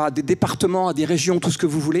affaire à des départements, à des régions, tout ce que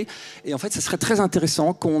vous voulez. Et en fait, ça serait très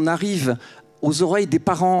intéressant qu'on arrive aux oreilles des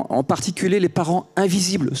parents, en particulier les parents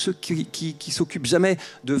invisibles, ceux qui s'occupent jamais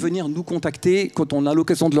de venir nous contacter quand on a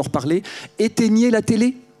l'occasion de leur parler. Éteignez la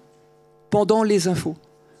télé pendant les infos.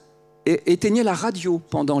 Et éteignez la radio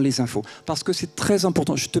pendant les infos. Parce que c'est très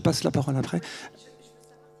important. Je te passe la parole après.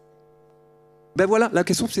 Ben voilà, la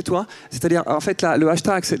question c'est toi. C'est-à-dire, en fait, là, le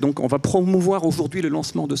hashtag, donc on va promouvoir aujourd'hui le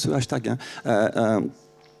lancement de ce hashtag.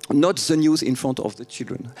 Not the news in front of the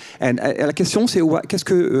children. And la question c'est, what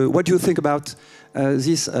do you think about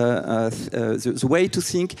this the way to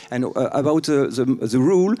think and about the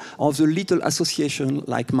rule of the little association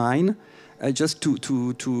like mine, just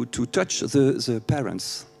to touch the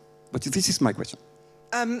parents? But this is my question.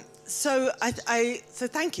 So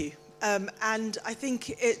thank you, and I think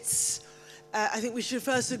it's. I think we should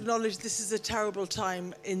first acknowledge this is a terrible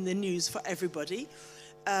time in the news for everybody,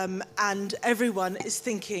 and everyone is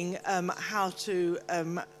thinking how to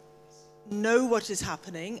know what is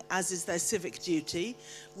happening, as is their civic duty,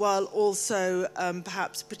 while also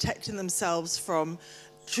perhaps protecting themselves from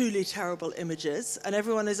truly terrible images. And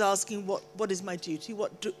everyone is asking, what is my duty?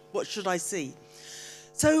 What should I see?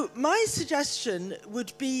 So my suggestion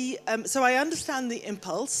would be, so I understand the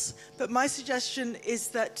impulse, but my suggestion is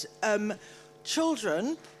that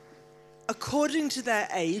children, according to their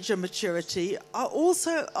age and maturity, are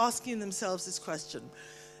also asking themselves this question.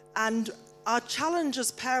 And our challenge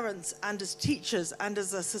as parents and as teachers and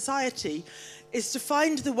as a society is to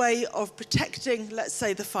find the way of protecting, let's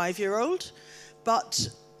say, the 5-year-old, but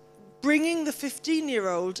bringing the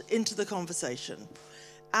 15-year-old into the conversation.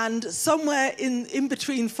 And somewhere in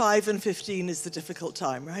between 5 and 15 is the difficult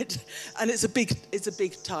time, right? And it's a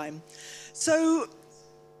big time. So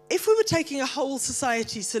if we were taking a whole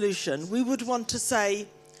society solution, we would want to say,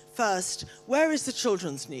 first, where is the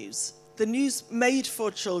children's news? The news made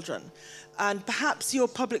for children. And perhaps your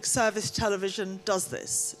public service television does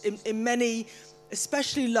this. In many,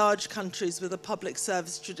 especially large countries with a public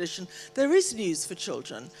service tradition, there is news for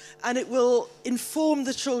children, and it will inform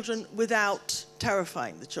the children without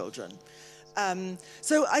terrifying the children.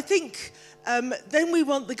 So I think then we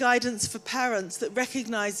want the guidance for parents that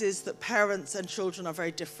recognises that parents and children are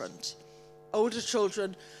very different. Older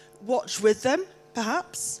children, watch with them,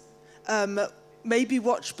 perhaps. Maybe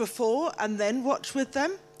watch before and then watch with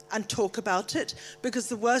them and talk about it, because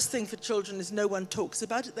the worst thing for children is no one talks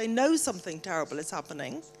about it. They know something terrible is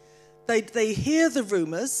happening. They hear the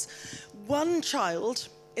rumours. One child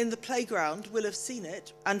in the playground will have seen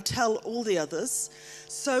it and tell all the others.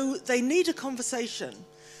 So they need a conversation.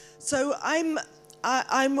 So I'm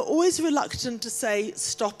always reluctant to say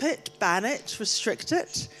stop it, ban it, restrict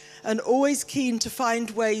it, and always keen to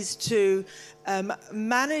find ways to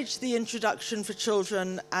manage the introduction for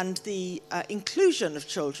children and the inclusion of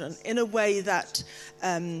children in a way that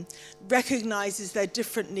recognises their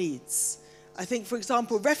different needs. I think, for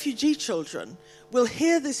example, refugee children will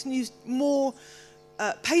hear this news more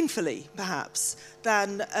painfully, perhaps,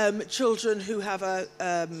 than children who have a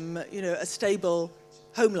stable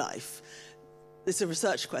home life. This is a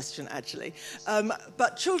research question, actually.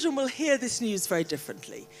 But children will hear this news very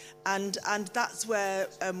differently. And that's where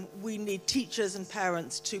we need teachers and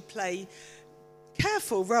parents to play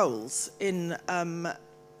careful roles in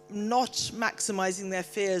not maximizing their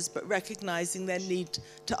fears, but recognizing their need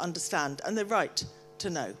to understand and their right to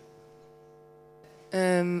know.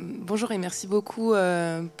 Bonjour et merci beaucoup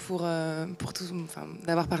d'avoir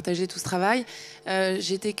partagé tout ce travail.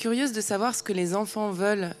 J'étais curieuse de savoir ce que les enfants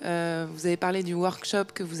veulent. Vous avez parlé du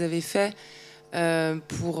workshop que vous avez fait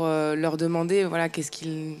pour leur demander voilà, qu'est-ce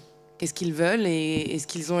qu'ils veulent et ce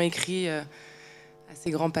qu'ils ont écrit à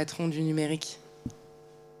ces grands patrons du numérique.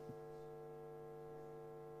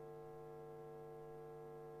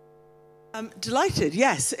 Delighted,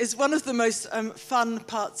 yes. It's one of the most fun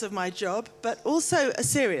parts of my job, but also a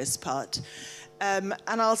serious part. And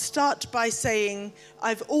I'll start by saying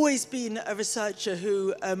I've always been a researcher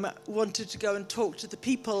who wanted to go and talk to the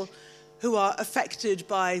people who are affected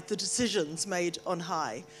by the decisions made on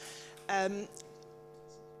high.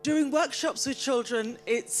 Doing workshops with children,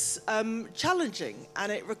 it's challenging,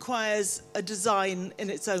 and it requires a design in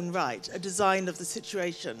its own right, a design of the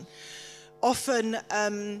situation. Often,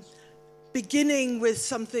 beginning with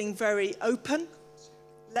something very open.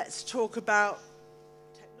 Let's talk about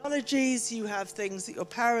technologies. You have things that your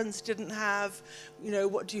parents didn't have. You know,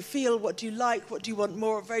 what do you feel? What do you like? What do you want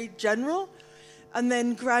more? Very general. And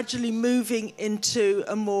then gradually moving into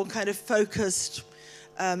a more kind of focused,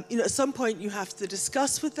 at some point you have to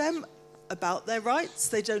discuss with them about their rights.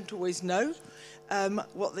 They don't always know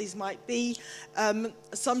what these might be.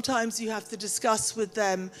 Sometimes you have to discuss with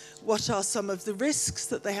them what are some of the risks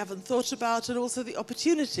that they haven't thought about and also the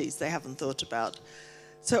opportunities they haven't thought about.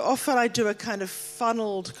 So often I do a kind of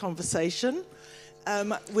funneled conversation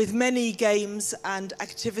with many games and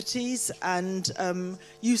activities and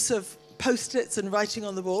use of post-its and writing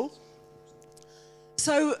on the wall.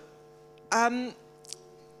 So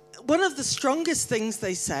one of the strongest things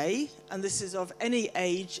they say, and this is of any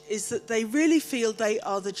age, is that they really feel they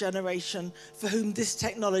are the generation for whom this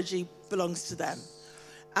technology belongs to them.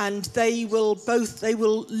 And they will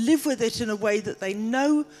live with it in a way that they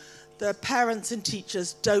know their parents and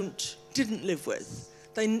teachers didn't live with.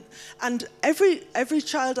 And every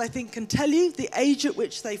child, I think, can tell you the age at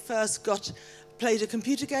which they first played a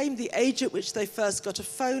computer game, the age at which they first got a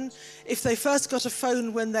phone. If they first got a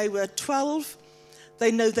phone when they were 12,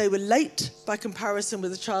 they know they were late by comparison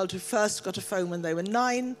with a child who first got a phone when they were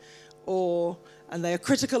 9, and they are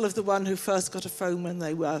critical of the one who first got a phone when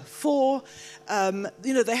they were 4.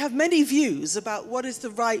 They have many views about what is the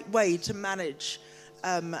right way to manage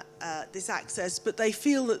this access, but they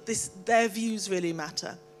feel that their views really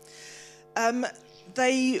matter.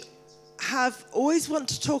 They have always want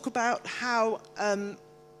to talk about how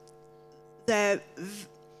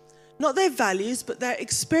not their values, but their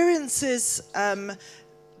experiences mean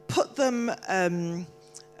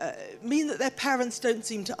that their parents don't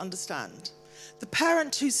seem to understand. The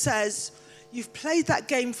parent who says, "You've played that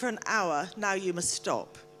game for an hour, now you must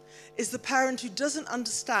stop," is the parent who doesn't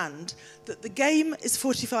understand that the game is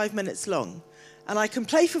 45 minutes long. And I can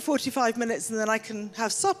play for 45 minutes and then I can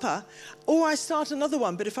have supper, or I start another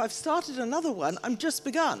one. But if I've started another one, I'm just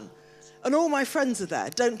begun. And all my friends are there.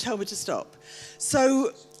 Don't tell me to stop.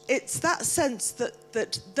 So it's that sense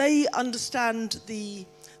that they understand the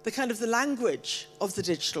kind of the language of the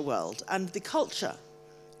digital world and the culture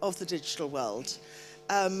of the digital world.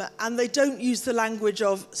 And they don't use the language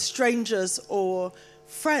of strangers or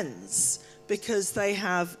friends because they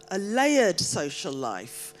have a layered social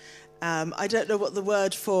life. I don't know what the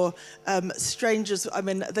word for strangers, I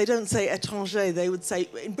mean, they don't say étranger, they would say,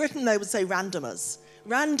 in Britain they would say randomers,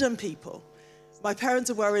 random people. My parents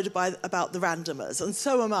are worried about the randomers, and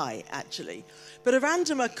so am I, actually. But a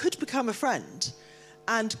randomer could become a friend,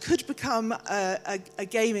 and could become a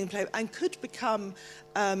gaming player, and could become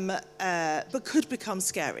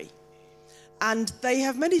scary. And they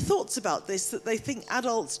have many thoughts about this that they think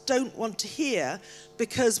adults don't want to hear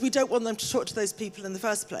because we don't want them to talk to those people in the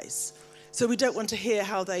first place. So we don't want to hear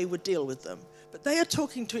how they would deal with them. But they are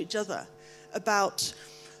talking to each other about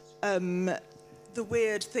the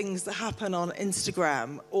weird things that happen on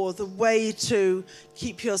Instagram, or the way to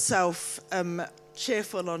keep yourself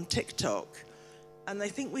cheerful on TikTok. And they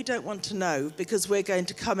think we don't want to know because we're going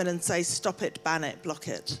to come in and say, stop it, ban it, block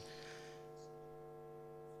it.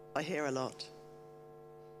 I hear a lot.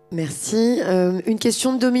 Merci. Une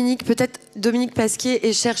question de Dominique. Peut-être Dominique Pasquier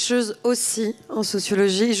est chercheuse aussi en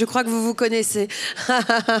sociologie. Je crois que vous vous connaissez.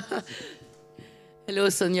 Hello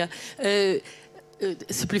Sonia.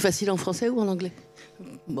 C'est plus facile en français ou en anglais?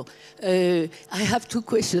 Bon. I have two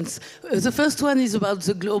questions. The first one is about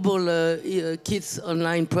the global kids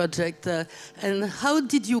online project. And how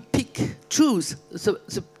did you choose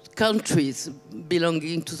the countries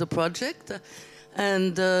belonging to the project?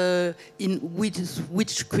 And in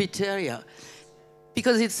which criteria?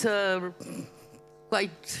 Because it's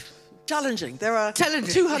quite challenging. There are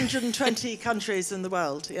 220 countries in the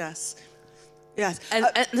world, yes. Yes. And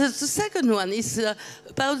the second one is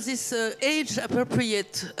about this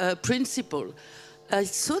age-appropriate principle.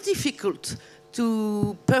 It's so difficult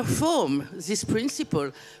to perform this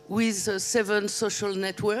principle with 7 social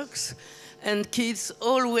networks and kids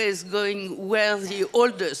always going where the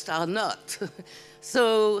oldest are not.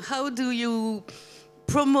 So how do you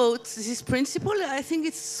promote this principle? I think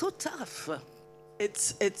it's so tough.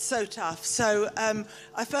 It's so tough. So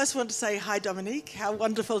I first want to say hi, Dominique. How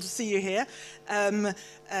wonderful to see you here.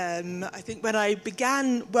 I think when I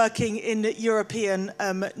began working in European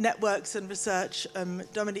networks and research,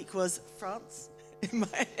 Dominique was France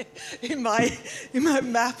in my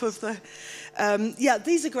map of the. Yeah,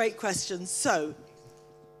 these are great questions. So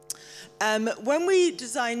when we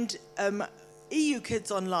designed EU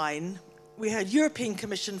Kids Online, we had European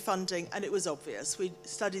Commission funding, and it was obvious. We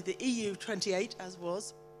studied the EU 28, as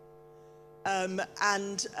was, and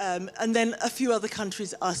then a few other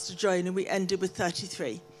countries asked to join, and we ended with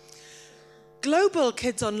 33. Global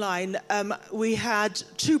Kids Online, we had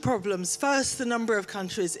 2 problems. First, the number of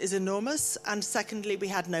countries is enormous, and secondly, we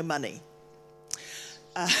had no money.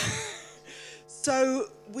 So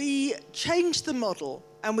we changed the model,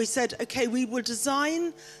 and we said, okay, we will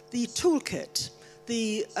design the toolkit,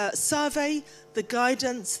 the survey, the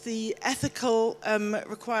guidance, the ethical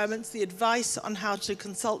requirements, the advice on how to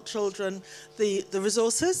consult children, the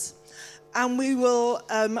resources. And we will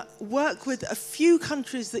work with a few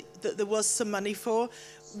countries that there was some money for,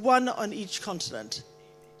 1 on each continent.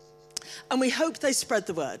 And we hope they spread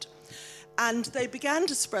the word. And they began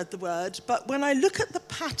to spread the word, but when I look at the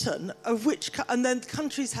pattern of and then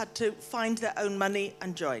countries had to find their own money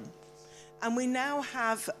and join. And we now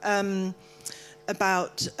have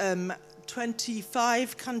about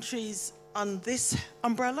 25 countries on this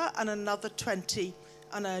umbrella and another 20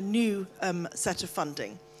 on a new set of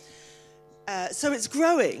funding. So it's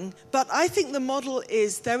growing, but I think the model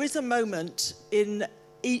is there is a moment in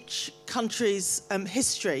each country's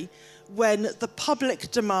history when the public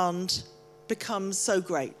demand becomes so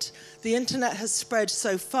great. The internet has spread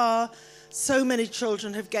so far, so many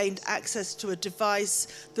children have gained access to a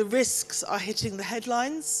device, the risks are hitting the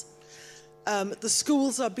headlines. The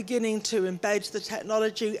schools are beginning to embed the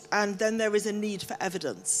technology, and then there is a need for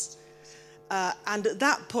evidence. And at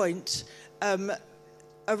that point,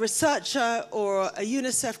 a researcher or a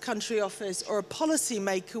UNICEF country office or a policy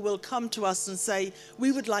maker will come to us and say,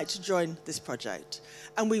 we would like to join this project,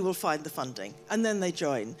 and we will find the funding, and then they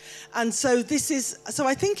join. And so so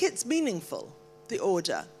I think it's meaningful, the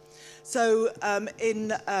order. So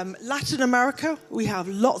in Latin America, we have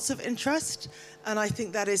lots of interest, and I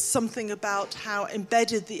think that is something about how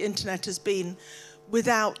embedded the internet has been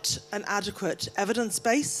without an adequate evidence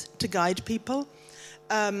base to guide people.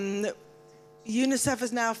 UNICEF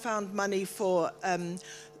has now found money for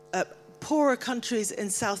poorer countries in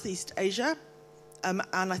Southeast Asia, and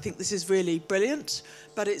I think this is really brilliant,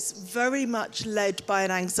 but it's very much led by an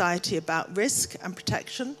anxiety about risk and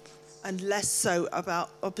protection, and less so about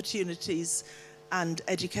opportunities and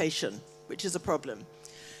education, which is a problem.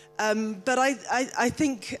 But I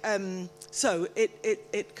think, so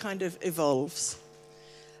it kind of evolves.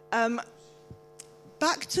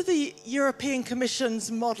 Back to the European Commission's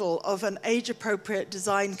model of an age-appropriate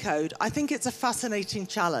design code, I think it's a fascinating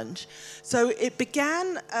challenge. So it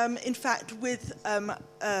began, in fact, with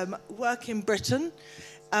work in Britain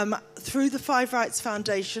through the Five Rights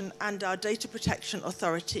Foundation and our Data Protection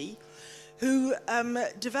Authority, who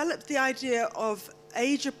developed the idea of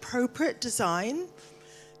age-appropriate design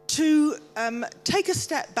to take a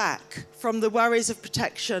step back from the worries of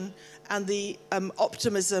protection and the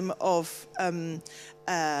optimism of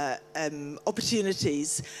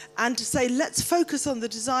opportunities, and to say, let's focus on the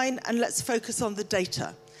design and let's focus on the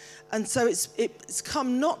data. And so it's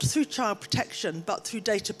come not through child protection, but through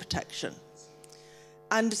data protection.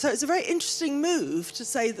 And so it's a very interesting move to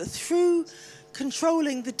say that through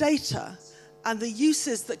controlling the data and the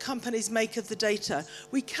uses that companies make of the data,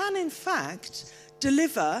 we can, in fact,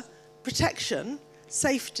 deliver protection,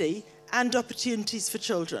 safety, and opportunities for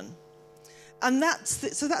children. And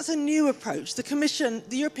so that's a new approach. The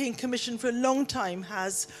European Commission for a long time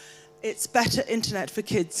has its Better Internet for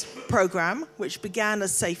Kids program, which began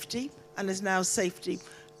as safety and is now safety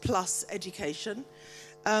plus education.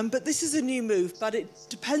 But this is a new move, but it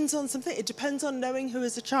depends on something. It depends on knowing who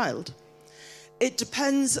is a child. It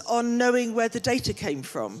depends on knowing where the data came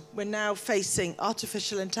from. We're now facing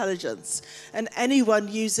artificial intelligence, and anyone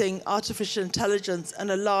using artificial intelligence and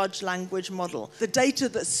a large language model. The data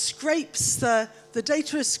that scrapes the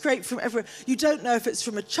data is scraped from everywhere. You don't know if it's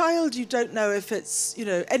from a child, you don't know if it's,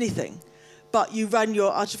 anything. But you run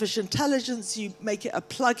your artificial intelligence, you make it a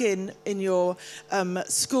plug-in in your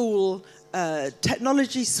school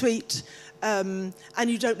technology suite, and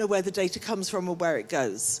you don't know where the data comes from or where it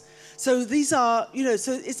goes. So these are,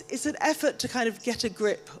 so it's an effort to kind of get a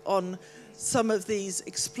grip on some of these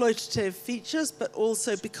exploitative features, but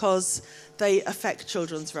also because they affect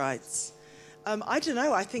children's rights. I don't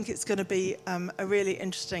know, I think it's going to be a really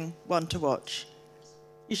interesting one to watch.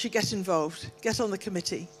 You should get involved, get on the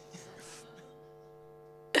committee.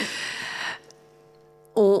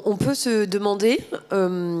 On peut se demander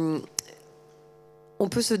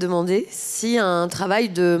si un travail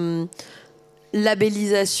de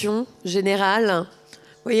labellisation générale,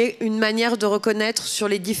 vous voyez, une manière de reconnaître sur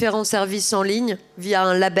les différents services en ligne via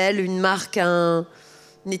un label, une marque, une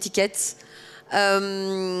étiquette,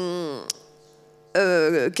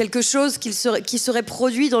 quelque chose qui serait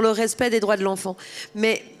produit dans le respect des droits de l'enfant.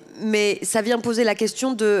 Mais ça vient poser la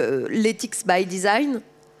question de l'ethics by design.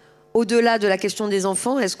 Au-delà de la question des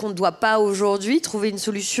enfants, est-ce qu'on ne doit pas aujourd'hui trouver une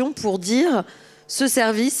solution pour dire ce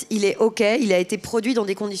service, il est OK, il a été produit dans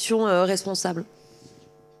des conditions responsables?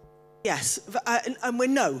 Yes, and we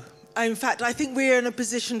know. In fact, I think we're in a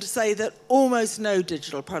position to say that almost no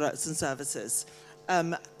digital products and services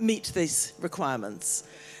meet these requirements.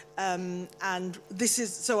 And this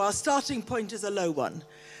is, so our starting point is a low one,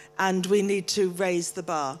 and we need to raise the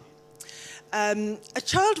bar. A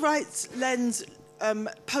child rights lens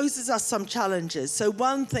poses us some challenges. So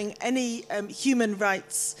one thing any human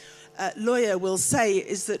rights lawyer will say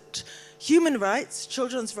is that human rights,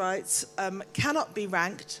 children's rights, cannot be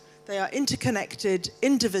ranked. They are interconnected,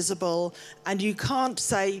 indivisible, and you can't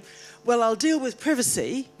say, well, I'll deal with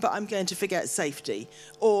privacy, but I'm going to forget safety.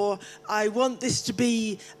 Or I want this to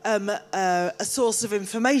be a source of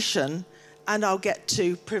information, and I'll get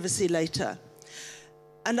to privacy later.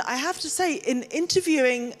 And I have to say, in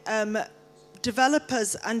interviewing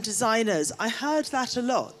developers and designers, I heard that a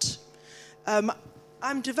lot.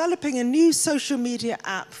 I'm developing a new social media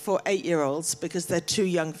app for 8-year-olds because they're too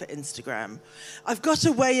young for Instagram. I've got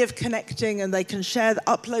a way of connecting and they can share,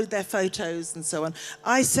 upload their photos and so on.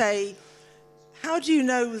 I say, how do you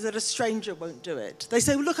know that a stranger won't do it? They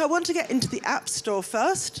say, well, look, I want to get into the App Store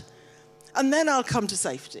first and then I'll come to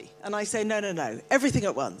safety. And I say, no, everything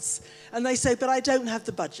at once. And they say, but I don't have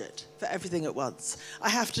the budget for everything at once. I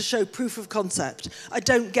have to show proof of concept. I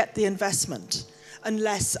don't get the investment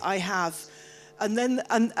unless I have.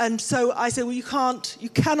 And so I say, well, you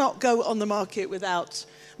cannot go on the market without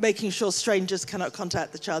making sure strangers cannot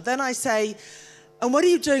contact the child. Then I say, and what are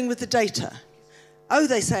you doing with the data? Oh,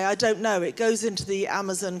 they say, I don't know. It goes into the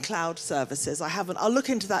Amazon cloud services. I'll look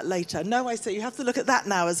into that later. No, I say, you have to look at that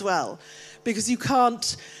now as well, because you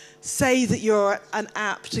can't say that you're an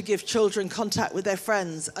app to give children contact with their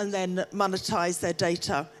friends and then monetize their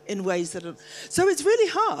data in ways that are... So it's really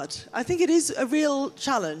hard. I think it is a real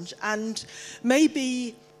challenge, and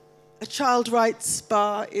maybe a child rights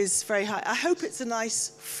bar is very high. I hope it's a nice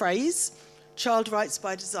phrase, child rights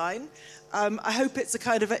by design. I hope it's a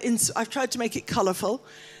kind of I've tried to make it colourful,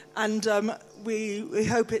 and we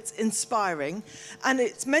hope it's inspiring, and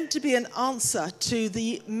it's meant to be an answer to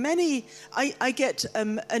the many. I get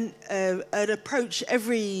an approach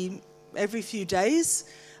every few days.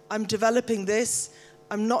 I'm developing this.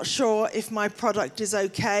 I'm not sure if my product is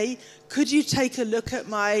okay. Could you take a look at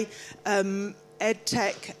my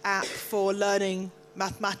EdTech app for learning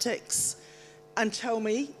mathematics and tell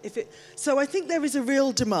me if it... So I think there is a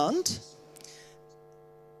real demand.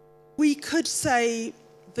 We could say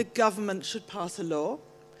the government should pass a law.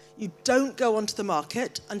 You don't go onto the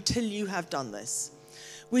market until you have done this.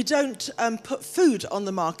 We don't put food on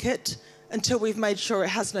the market until we've made sure it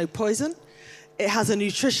has no poison. It has a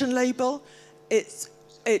nutrition label. It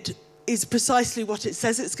is precisely what it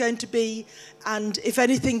says it's going to be. And if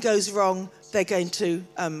anything goes wrong, they're going to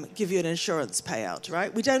give you an insurance payout,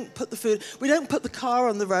 right? We don't put the car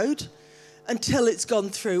on the road until it's gone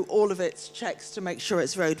through all of its checks to make sure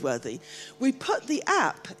it's roadworthy. We put the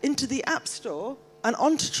app into the App Store and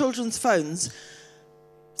onto children's phones,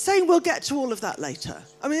 saying we'll get to all of that later.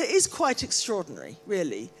 I mean, it is quite extraordinary,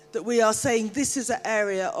 really, that we are saying this is an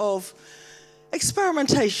area of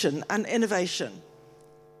experimentation and innovation.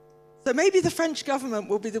 So maybe the French government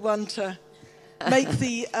will be the one to make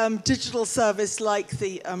the digital service like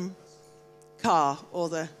the car or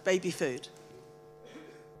the baby food?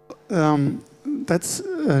 That's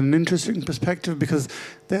an interesting perspective because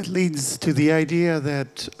that leads to the idea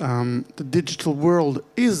that the digital world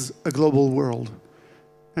is a global world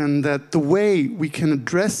and that the way we can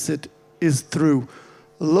address it is through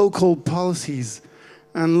local policies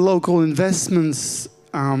and local investments,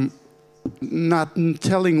 not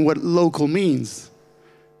telling what local means.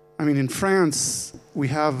 I mean, in France, we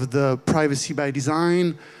have the privacy by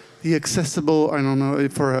design, the accessible, I don't know,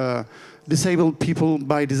 for disabled people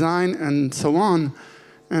by design, and so on.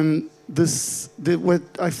 And what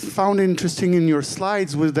I found interesting in your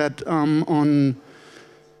slides was that on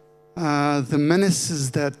the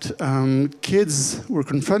menaces that kids were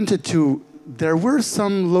confronted to, there were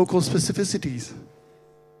some local specificities.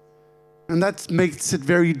 And that makes it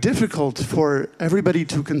very difficult for everybody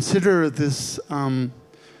to consider this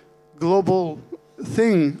global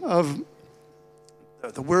thing of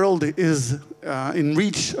the world is in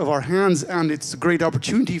reach of our hands, and it's a great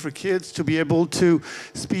opportunity for kids to be able to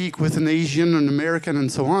speak with an Asian, an American,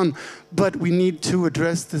 and so on. But we need to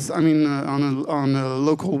address this, I mean, on a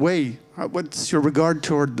local way. What's your regard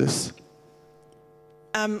toward this?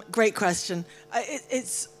 Great question.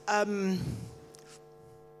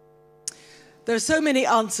 There are so many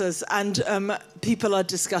answers, and people are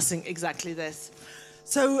discussing exactly this.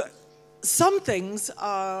 So some things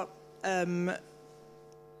are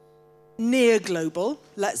near global,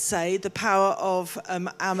 let's say, the power of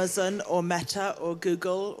Amazon or Meta or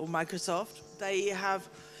Google or Microsoft. They have,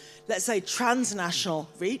 let's say, transnational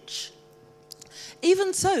reach.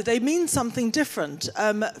 Even so, they mean something different.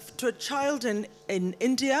 To a child in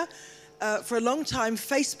India, for a long time,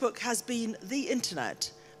 Facebook has been the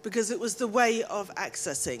internet because it was the way of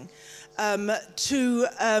accessing. To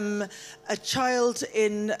a child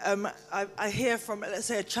in, I hear from, let's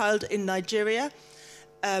say, a child in Nigeria,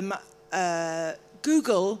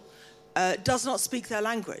 Google does not speak their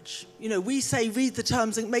language. You know, we say read the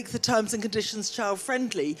terms and make the terms and conditions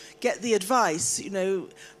child-friendly, get the advice, you know,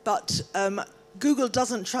 but Google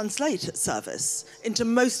doesn't translate its service into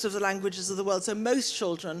most of the languages of the world, so most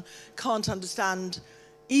children can't understand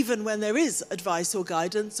even when there is advice or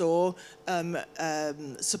guidance or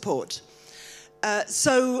support.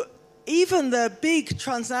 So even the big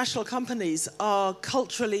transnational companies are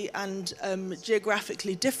culturally and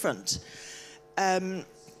geographically different.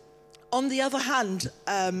 On the other hand,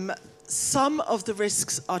 some of the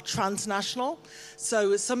risks are transnational.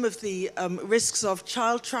 So some of the risks of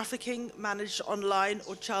child trafficking managed online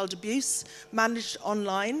or child abuse managed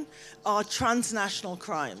online are transnational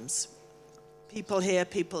crimes. People here,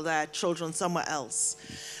 people there, children somewhere else.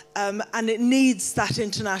 And it needs that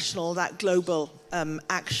international, that global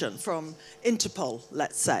action from Interpol,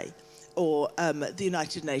 let's say, or the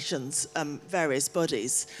United Nations, various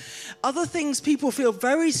bodies. Other things people feel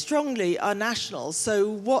very strongly are national. So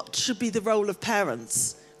what should be the role of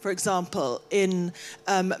parents, for example, in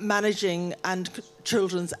managing and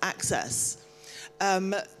children's access?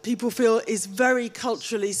 People feel is very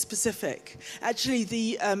culturally specific. Actually,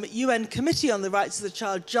 the UN Committee on the Rights of the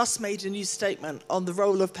Child just made a new statement on the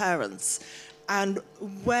role of parents and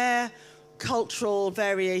where cultural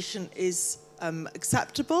variation is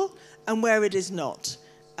acceptable and where it is not.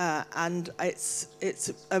 And it's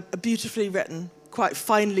a beautifully written, quite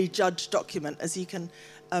finely judged document, as you can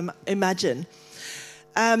imagine.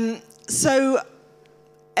 So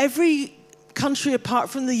every country apart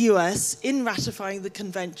from the US, in ratifying the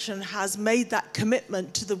convention, has made that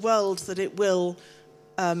commitment to the world that it will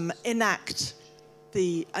enact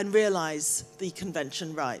and realize the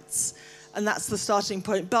convention rights. And that's the starting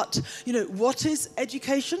point. But, you know, what is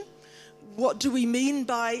education? What do we mean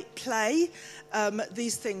by play?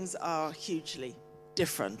 These things are hugely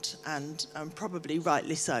different and probably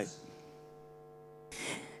rightly so.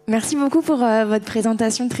 Merci beaucoup pour votre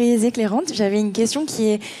présentation très éclairante. J'avais une question qui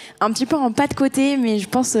est un petit peu en pas de côté, mais je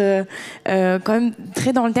pense quand même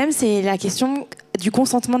très dans le thème, c'est la question du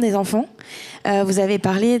consentement des enfants. Vous avez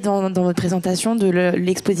parlé dans votre présentation de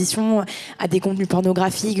l'exposition à des contenus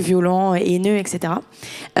pornographiques, violents, haineux, etc.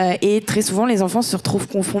 Et très souvent, les enfants se retrouvent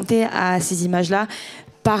confrontés à ces images-là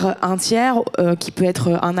par un tiers, qui peut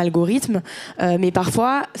être un algorithme, mais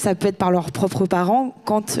parfois ça peut être par leurs propres parents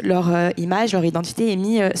quand leur image, leur identité est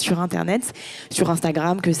mise sur Internet, sur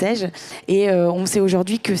Instagram, que sais-je. Et on sait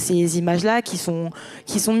aujourd'hui que ces images-là qui sont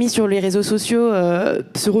mises sur les réseaux sociaux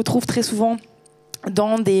se retrouvent très souvent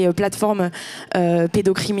dans des plateformes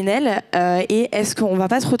pédocriminelles et est-ce qu'on va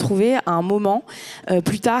pas se retrouver à un moment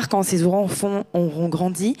plus tard quand ces enfants auront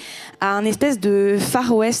grandi à un espèce de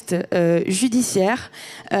Far West judiciaire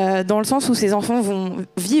dans le sens où ces enfants vont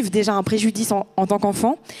vivre déjà un préjudice en tant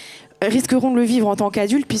qu'enfants, risqueront de le vivre en tant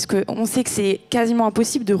qu'adultes puisqu'on sait que c'est quasiment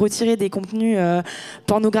impossible de retirer des contenus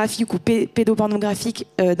pornographiques ou pédopornographiques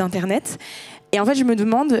d'Internet. Et en fait, je me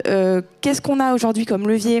demande qu'est-ce qu'on a aujourd'hui comme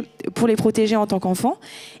levier pour les protéger en tant qu'enfants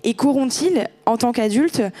et qu'auront-ils en tant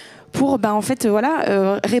qu'adultes pour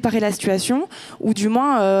réparer la situation ou du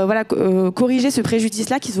moins corriger ce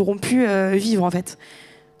préjudice-là qu'ils auront pu vivre en fait.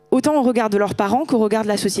 Autant au regard de leurs parents qu'au regard de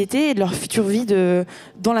la société et de leur future vie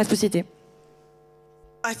dans la société.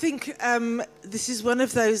 I think this is one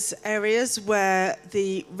of those areas where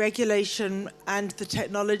the regulation and the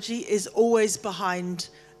technology is always behind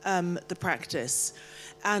the practice.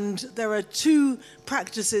 And there are two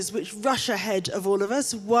practices which rush ahead of all of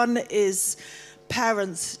us. One is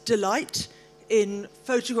parents' delight in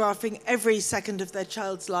photographing every second of their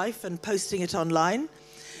child's life and posting it online.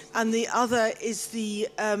 And the other is the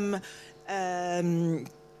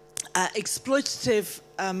exploitative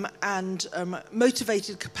and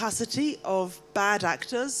motivated capacity of bad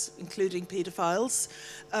actors, including paedophiles,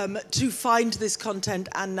 to find this content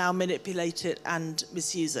and now manipulate it and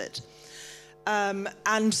misuse it. But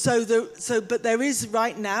there is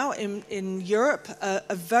right now in Europe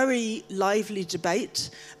a very lively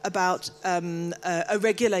debate about a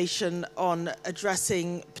regulation on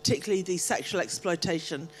addressing particularly the sexual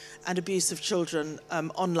exploitation and abuse of children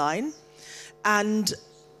online. And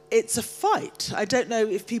it's a fight. I don't know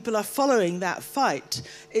if people are following that fight.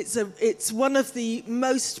 It's one of the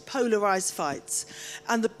most polarized fights.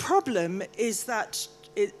 And the problem is that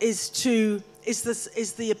it is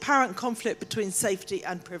the apparent conflict between safety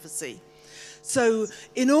and privacy. So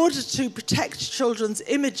in order to protect children's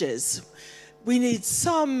images, we need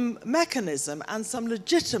some mechanism and some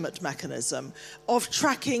legitimate mechanism of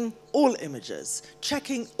tracking all images,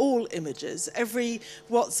 checking all images, every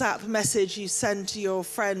WhatsApp message you send to your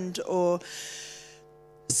friend or...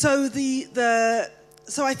 So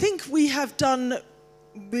I think we have done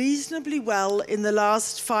reasonably well in the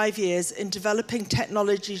last 5 years in developing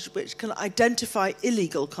technologies which can identify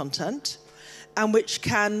illegal content and which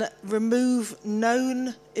can remove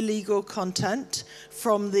known illegal content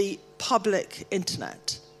from the public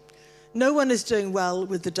internet. No one is doing well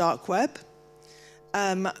with the dark web,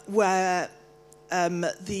 where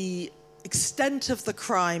the extent of the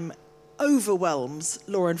crime overwhelms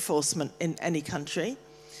law enforcement in any country.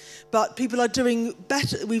 But people are doing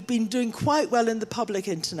better. We've been doing quite well in the public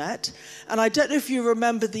internet. And I don't know if you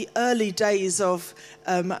remember the early days of,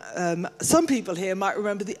 some people here might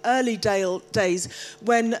remember the early days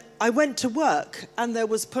when I went to work and there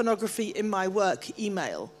was pornography in my work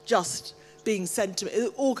email just being sent to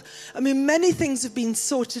me. Many things have been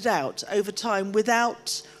sorted out over time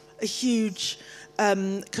without a huge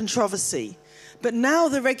controversy. But now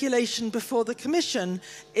the regulation before the Commission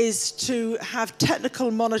is to have technical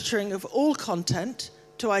monitoring of all content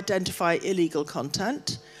to identify illegal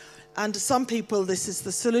content. And to some people, this is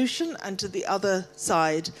the solution. And to the other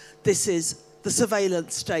side, this is the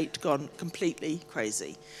surveillance state gone completely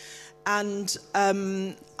crazy. And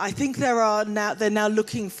I think they're now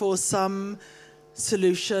looking for some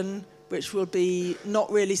solution which will be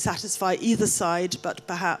not really satisfy either side, but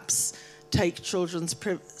perhaps take children's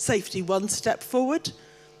safety one step forward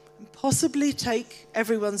and possibly take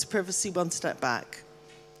everyone's privacy one step back.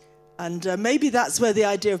 And maybe that's where the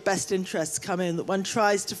idea of best interests come in, that one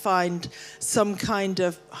tries to find some kind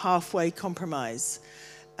of halfway compromise.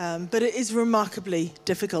 But it is remarkably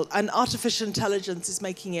difficult, and artificial intelligence is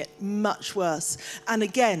making it much worse. And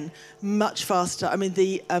again, much faster.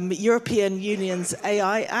 The European Union's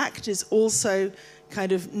AI Act is also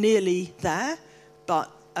kind of nearly there, but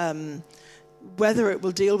whether it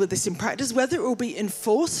will deal with this in practice, whether it will be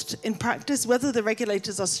enforced in practice, whether the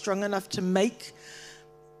regulators are strong enough to make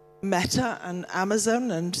Meta and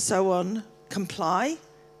Amazon and so on comply,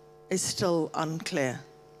 is still unclear.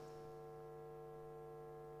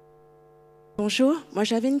 Bonjour, moi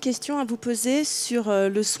j'avais une question à vous poser sur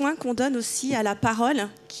le soin qu'on donne aussi à la parole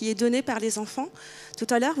qui est donnée par les enfants. Tout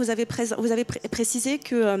à l'heure, vous avez précisé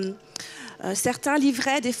que certains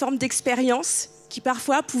livraient des formes d'expérience qui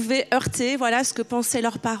parfois pouvaient heurter ce que pensaient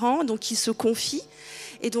leurs parents, donc ils se confient.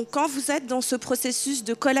 Et donc, quand vous êtes dans ce processus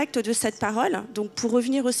de collecte de cette parole, donc pour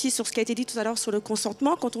revenir aussi sur ce qui a été dit tout à l'heure sur le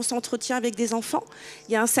consentement, quand on s'entretient avec des enfants,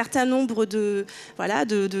 il y a un certain nombre de, voilà,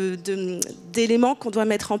 d'éléments qu'on doit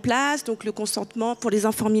mettre en place. Donc, le consentement pour les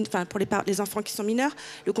enfants, enfin, pour les enfants qui sont mineurs,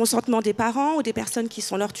 le consentement des parents ou des personnes qui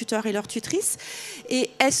sont leurs tuteurs et leurs tutrices.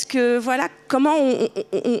 Et est-ce que, voilà, comment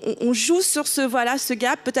on joue sur ce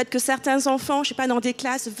gap? Peut-être que certains enfants, je sais pas, dans des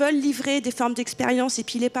classes, veulent livrer des formes d'expérience et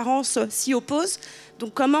puis les parents s'y opposent.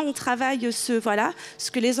 Donc comment on travaille ce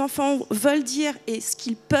que les enfants veulent dire et ce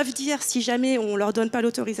qu'ils peuvent dire si jamais on ne leur donne pas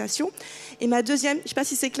l'autorisation. Et ma deuxième, je ne sais pas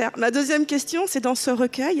si c'est clair, ma deuxième question, c'est dans ce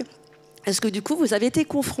recueil, est-ce que du coup vous avez été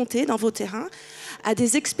confrontés dans vos terrains à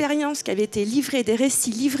des expériences qui avaient été livrées, des récits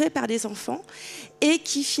livrés par des enfants et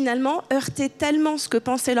qui finalement heurtaient tellement ce que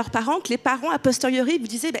pensaient leurs parents que les parents, a posteriori, vous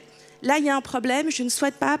disaient là, il y a un problème, je ne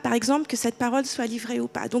souhaite pas, par exemple, que cette parole soit livrée ou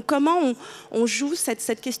pas. Donc, comment on joue sur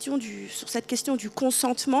cette question du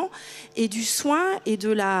consentement et du soin et de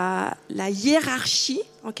la hiérarchie,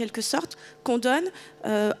 en quelque sorte, qu'on donne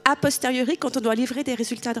a posteriori quand on doit livrer des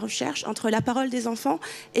résultats de recherche entre la parole des enfants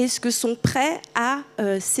et ce que sont prêts à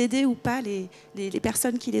céder ou pas les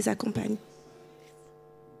personnes qui les accompagnent.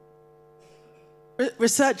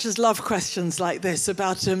 Researchers love questions like this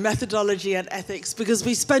about methodology and ethics because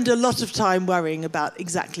we spend a lot of time worrying about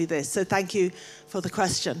exactly this. So thank you for the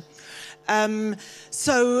question.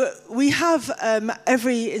 So we have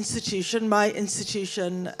every institution, my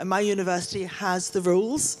university has the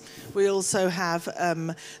rules. We also have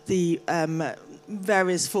the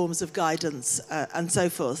various forms of guidance and so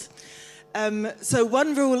forth. So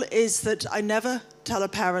one rule is that I never tell a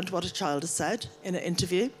parent what a child has said in an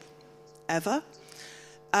interview, ever.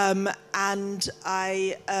 And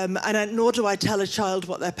nor do I tell a child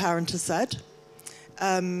what their parent has said.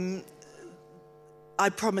 I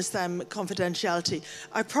promise them confidentiality.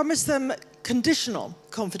 I promise them conditional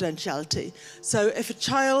confidentiality. So if a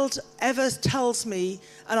child ever tells me,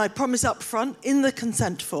 and I promise up front in the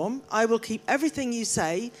consent form, I will keep everything you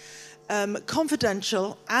say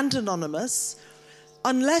confidential and anonymous,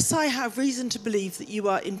 unless I have reason to believe that you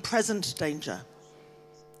are in present danger.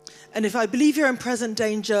 And if I believe you're in present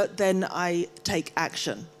danger, then I take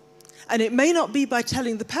action. And it may not be by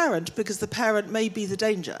telling the parent, because the parent may be the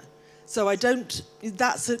danger. So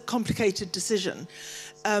that's a complicated decision.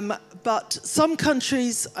 But some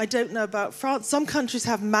countries, I don't know about France, some countries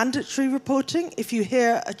have mandatory reporting. If you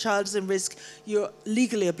hear a child is in risk, you're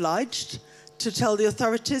legally obliged to tell the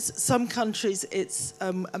authorities. Some countries, it's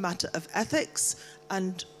a matter of ethics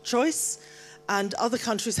and choice. And other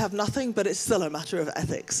countries have nothing, but it's still a matter of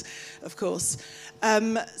ethics, of course.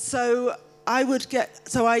 So I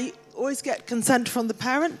always get consent from the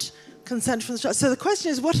parent, consent from the child. So the question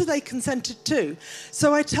is, what are they consented to?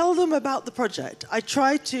 So I tell them about the project. I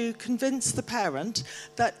try to convince the parent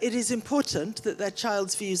that it is important that their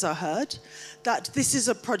child's views are heard, that this is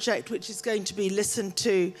a project which is going to be listened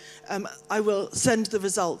to. I will send the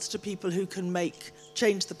results to people who can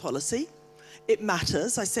change the policy. It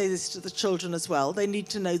matters. I say this to the children as well. They need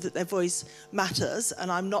to know that their voice matters,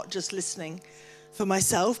 and I'm not just listening for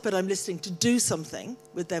myself, but I'm listening to do something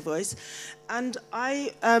with their voice. And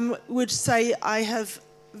I would say I have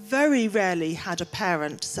very rarely had a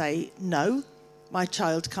parent say, no, my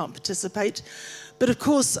child can't participate. But of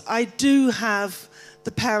course, I do have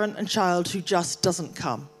the parent and child who just doesn't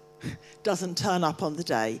come, doesn't turn up on the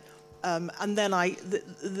day. And then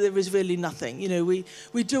there is really nothing. You know, we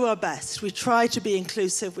do our best. We try to be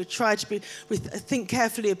inclusive. We think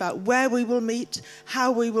carefully about where we will meet,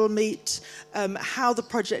 how we will meet, how the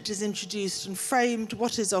project is introduced and framed,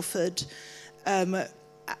 what is offered. But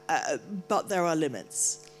there are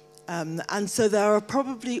limits. And so there are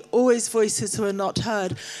probably always voices who are not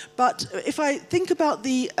heard. But if I think about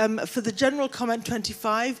for the General Comment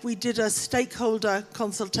 25, we did a stakeholder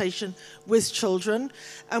consultation with children,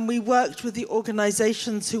 and we worked with the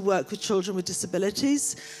organizations who work with children with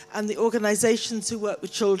disabilities, and the organizations who work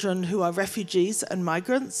with children who are refugees and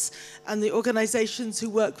migrants, and the organizations who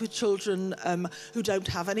work with children who don't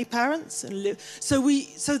have any parents.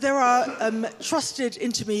 So there are trusted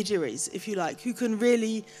intermediaries, if you like, who can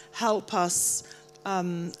really help us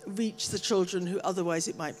reach the children who otherwise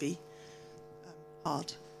it might be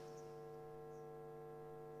hard.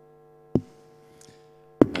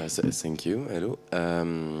 Thank you. Hello.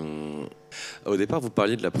 Au départ, vous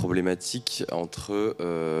parliez de la problématique entre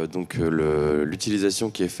l'utilisation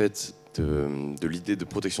qui est faite de l'idée de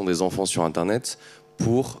protection des enfants sur Internet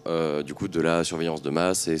pour du coup de la surveillance de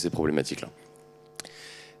masse et ces problématiques-là.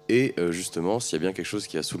 Et justement, s'il y a bien quelque chose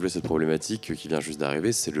qui a soulevé cette problématique qui vient juste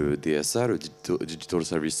d'arriver, c'est le DSA, le Digital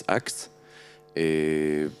Service Act.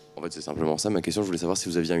 Et en fait, c'est simplement ça. Ma question, je voulais savoir si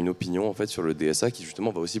vous aviez une opinion en fait sur le DSA qui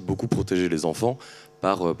justement va aussi beaucoup protéger les enfants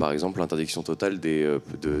par exemple, l'interdiction totale des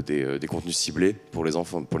contenus ciblés pour les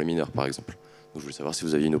enfants, pour les mineurs, par exemple. Donc, je voulais savoir si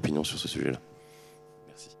vous aviez une opinion sur ce sujet-là.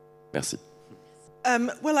 Merci. Merci.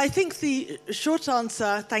 Well, I think the short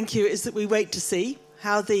answer, thank you, is that we wait to see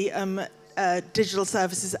how the Digital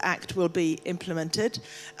Services Act will be implemented.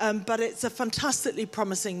 But it's a fantastically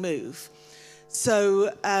promising move. So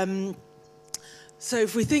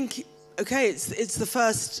if we think, okay, it's the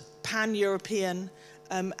first pan-European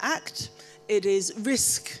act. It is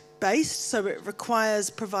risk-based, so it requires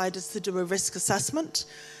providers to do a risk assessment.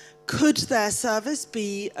 Could their service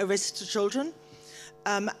be a risk to children?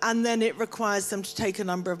 And then it requires them to take a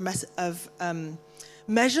number of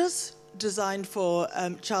measures designed for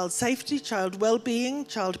child safety, child well-being,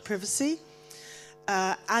 child privacy.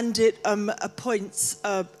 And it appoints,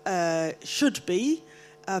 should be,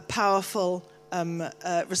 a powerful,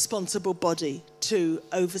 responsible body to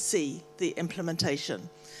oversee the implementation.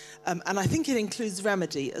 And I think it includes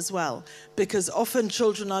remedy as well, because often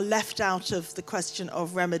children are left out of the question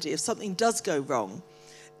of remedy. If something does go wrong,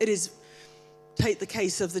 it is, take the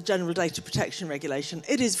case of the General Data Protection Regulation,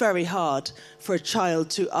 it is very hard for a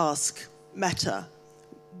child to ask Meta,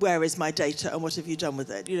 where is my data and what have you done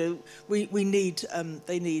with it? You know, we need,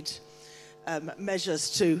 they need measures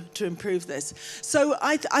to improve this. So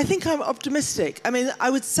I think I'm optimistic. I mean,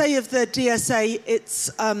 I would say of the DSA,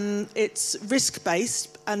 it's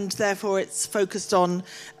risk-based and therefore it's focused on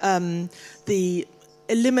the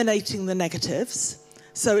eliminating the negatives.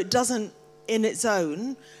 So it doesn't, in its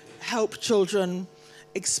own, help children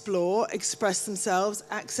explore, express themselves,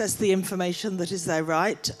 access the information that is their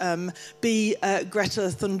right, be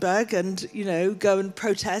Greta Thunberg and, you know, go and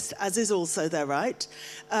protest, as is also their right.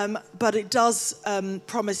 But it does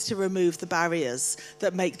promise to remove the barriers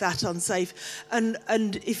that make that unsafe. And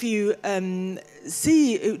if you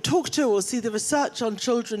talk to or see the research on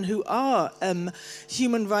children who are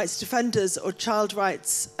human rights defenders or child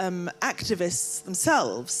rights activists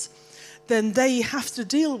themselves, then they have to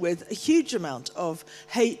deal with a huge amount of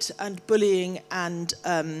hate and bullying and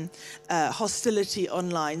hostility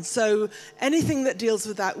online. So anything that deals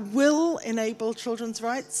with that will enable children's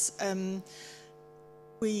rights.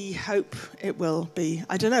 We hope it will be.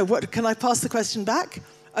 I don't know, what, can I pass the question back?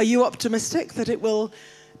 Are you optimistic that it will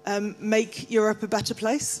make Europe a better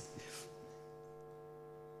place?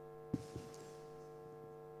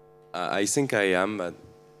 I think I am, but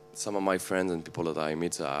some of my friends and people that I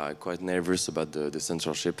meet are quite nervous about the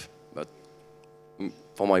censorship, but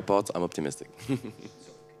for my part, I'm optimistic.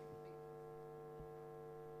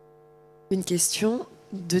 Une question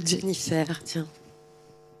de Jennifer, tiens.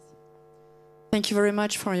 Thank you very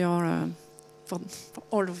much for your for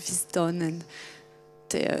all of this done and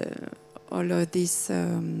all of this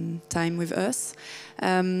time with us.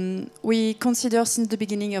 We consider since the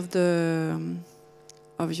beginning of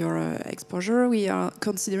your exposure, we are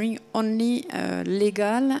considering only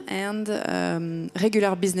legal and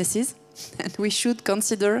regular businesses, and we should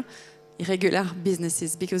consider irregular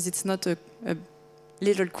businesses because it's not a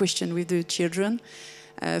little question with the children.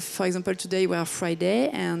 For example, today we are Friday,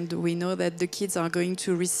 and we know that the kids are going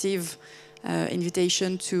to receive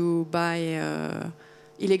invitation to buy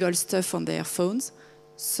illegal stuff on their phones.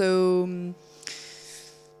 So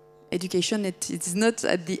education, it's not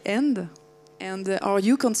at the end. And are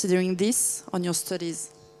you considering this on your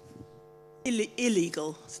studies?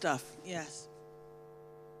 Illegal stuff, yes.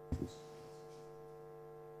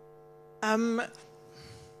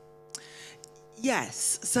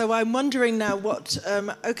 Yes, so I'm wondering now what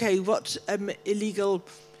illegal...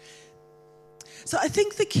 So I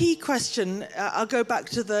think the key question, I'll go back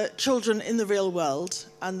to the children in the real world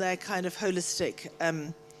and their kind of holistic...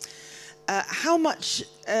 how much,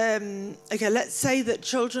 okay, let's say that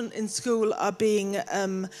children in school are being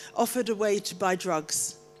offered a way to buy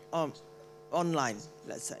drugs online,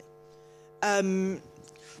 let's say.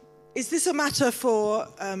 Is this a matter for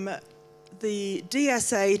the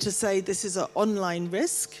DSA to say this is an online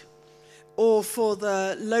risk, or for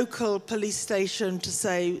the local police station to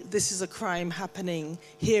say this is a crime happening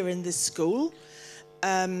here in this school?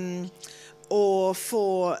 Or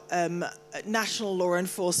for national law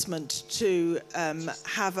enforcement to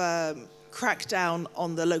have a crackdown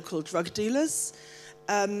on the local drug dealers.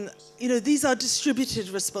 You know, these are distributed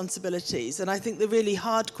responsibilities, and I think the really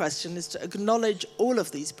hard question is to acknowledge all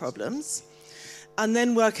of these problems and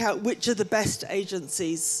then work out which are the best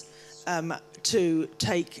agencies to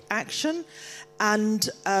take action. And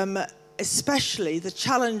especially the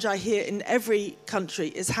challenge I hear in every country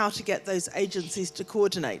is how to get those agencies to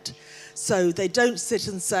coordinate. So they don't sit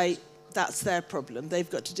and say, that's their problem. They've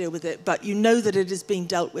got to deal with it. But you know that it is being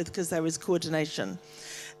dealt with because there is coordination.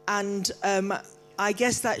 And I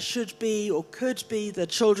guess that should be or could be the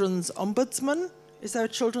children's ombudsman. Is there a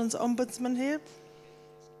children's ombudsman here?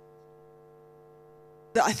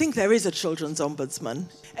 I think there is a children's ombudsman.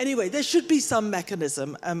 Anyway, there should be some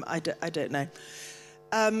mechanism. I don't know.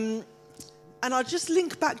 And I'll just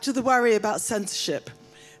link back to the worry about censorship.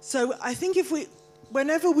 So I think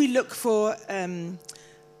whenever we look for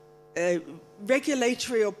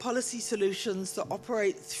regulatory or policy solutions that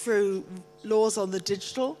operate through laws on the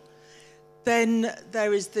digital, then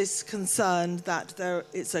there is this concern that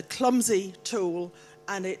it's a clumsy tool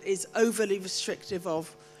and it is overly restrictive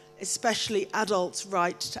of especially adults'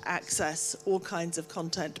 right to access all kinds of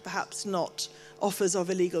content, perhaps not offers of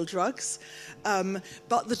illegal drugs.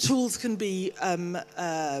 But the tools can be,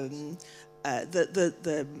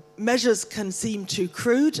 the measures can seem too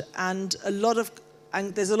crude, and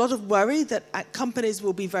there's a lot of worry that companies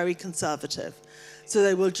will be very conservative. So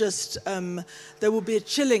they will just, there will be a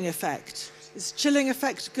chilling effect. Is chilling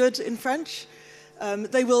effect good in French?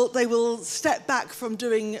 They will step back from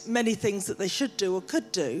doing many things that they should do or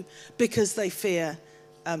could do because they fear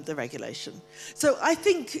the regulation. So I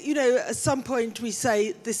think, at some point we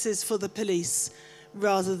say this is for the police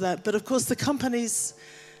rather than, but of course the companies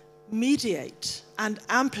mediate and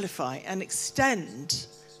amplify and extend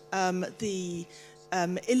the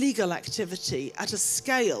illegal activity at a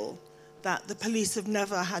scale that the police have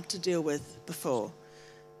never had to deal with before.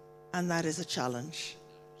 And that is a challenge.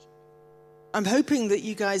 I'm hoping that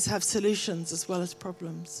you guys have solutions as well as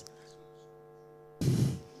problems.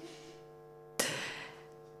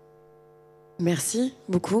 Merci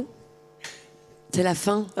beaucoup. C'est la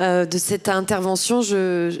fin de cette intervention.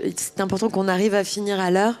 C'est important qu'on arrive à finir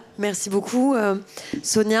à l'heure. Merci beaucoup,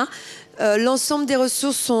 Sonia. L'ensemble des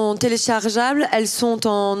ressources sont téléchargeables. Elles sont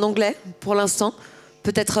en anglais pour l'instant.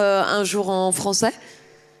 Peut-être un jour en français.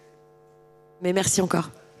 Mais merci encore.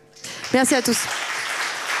 Merci à tous.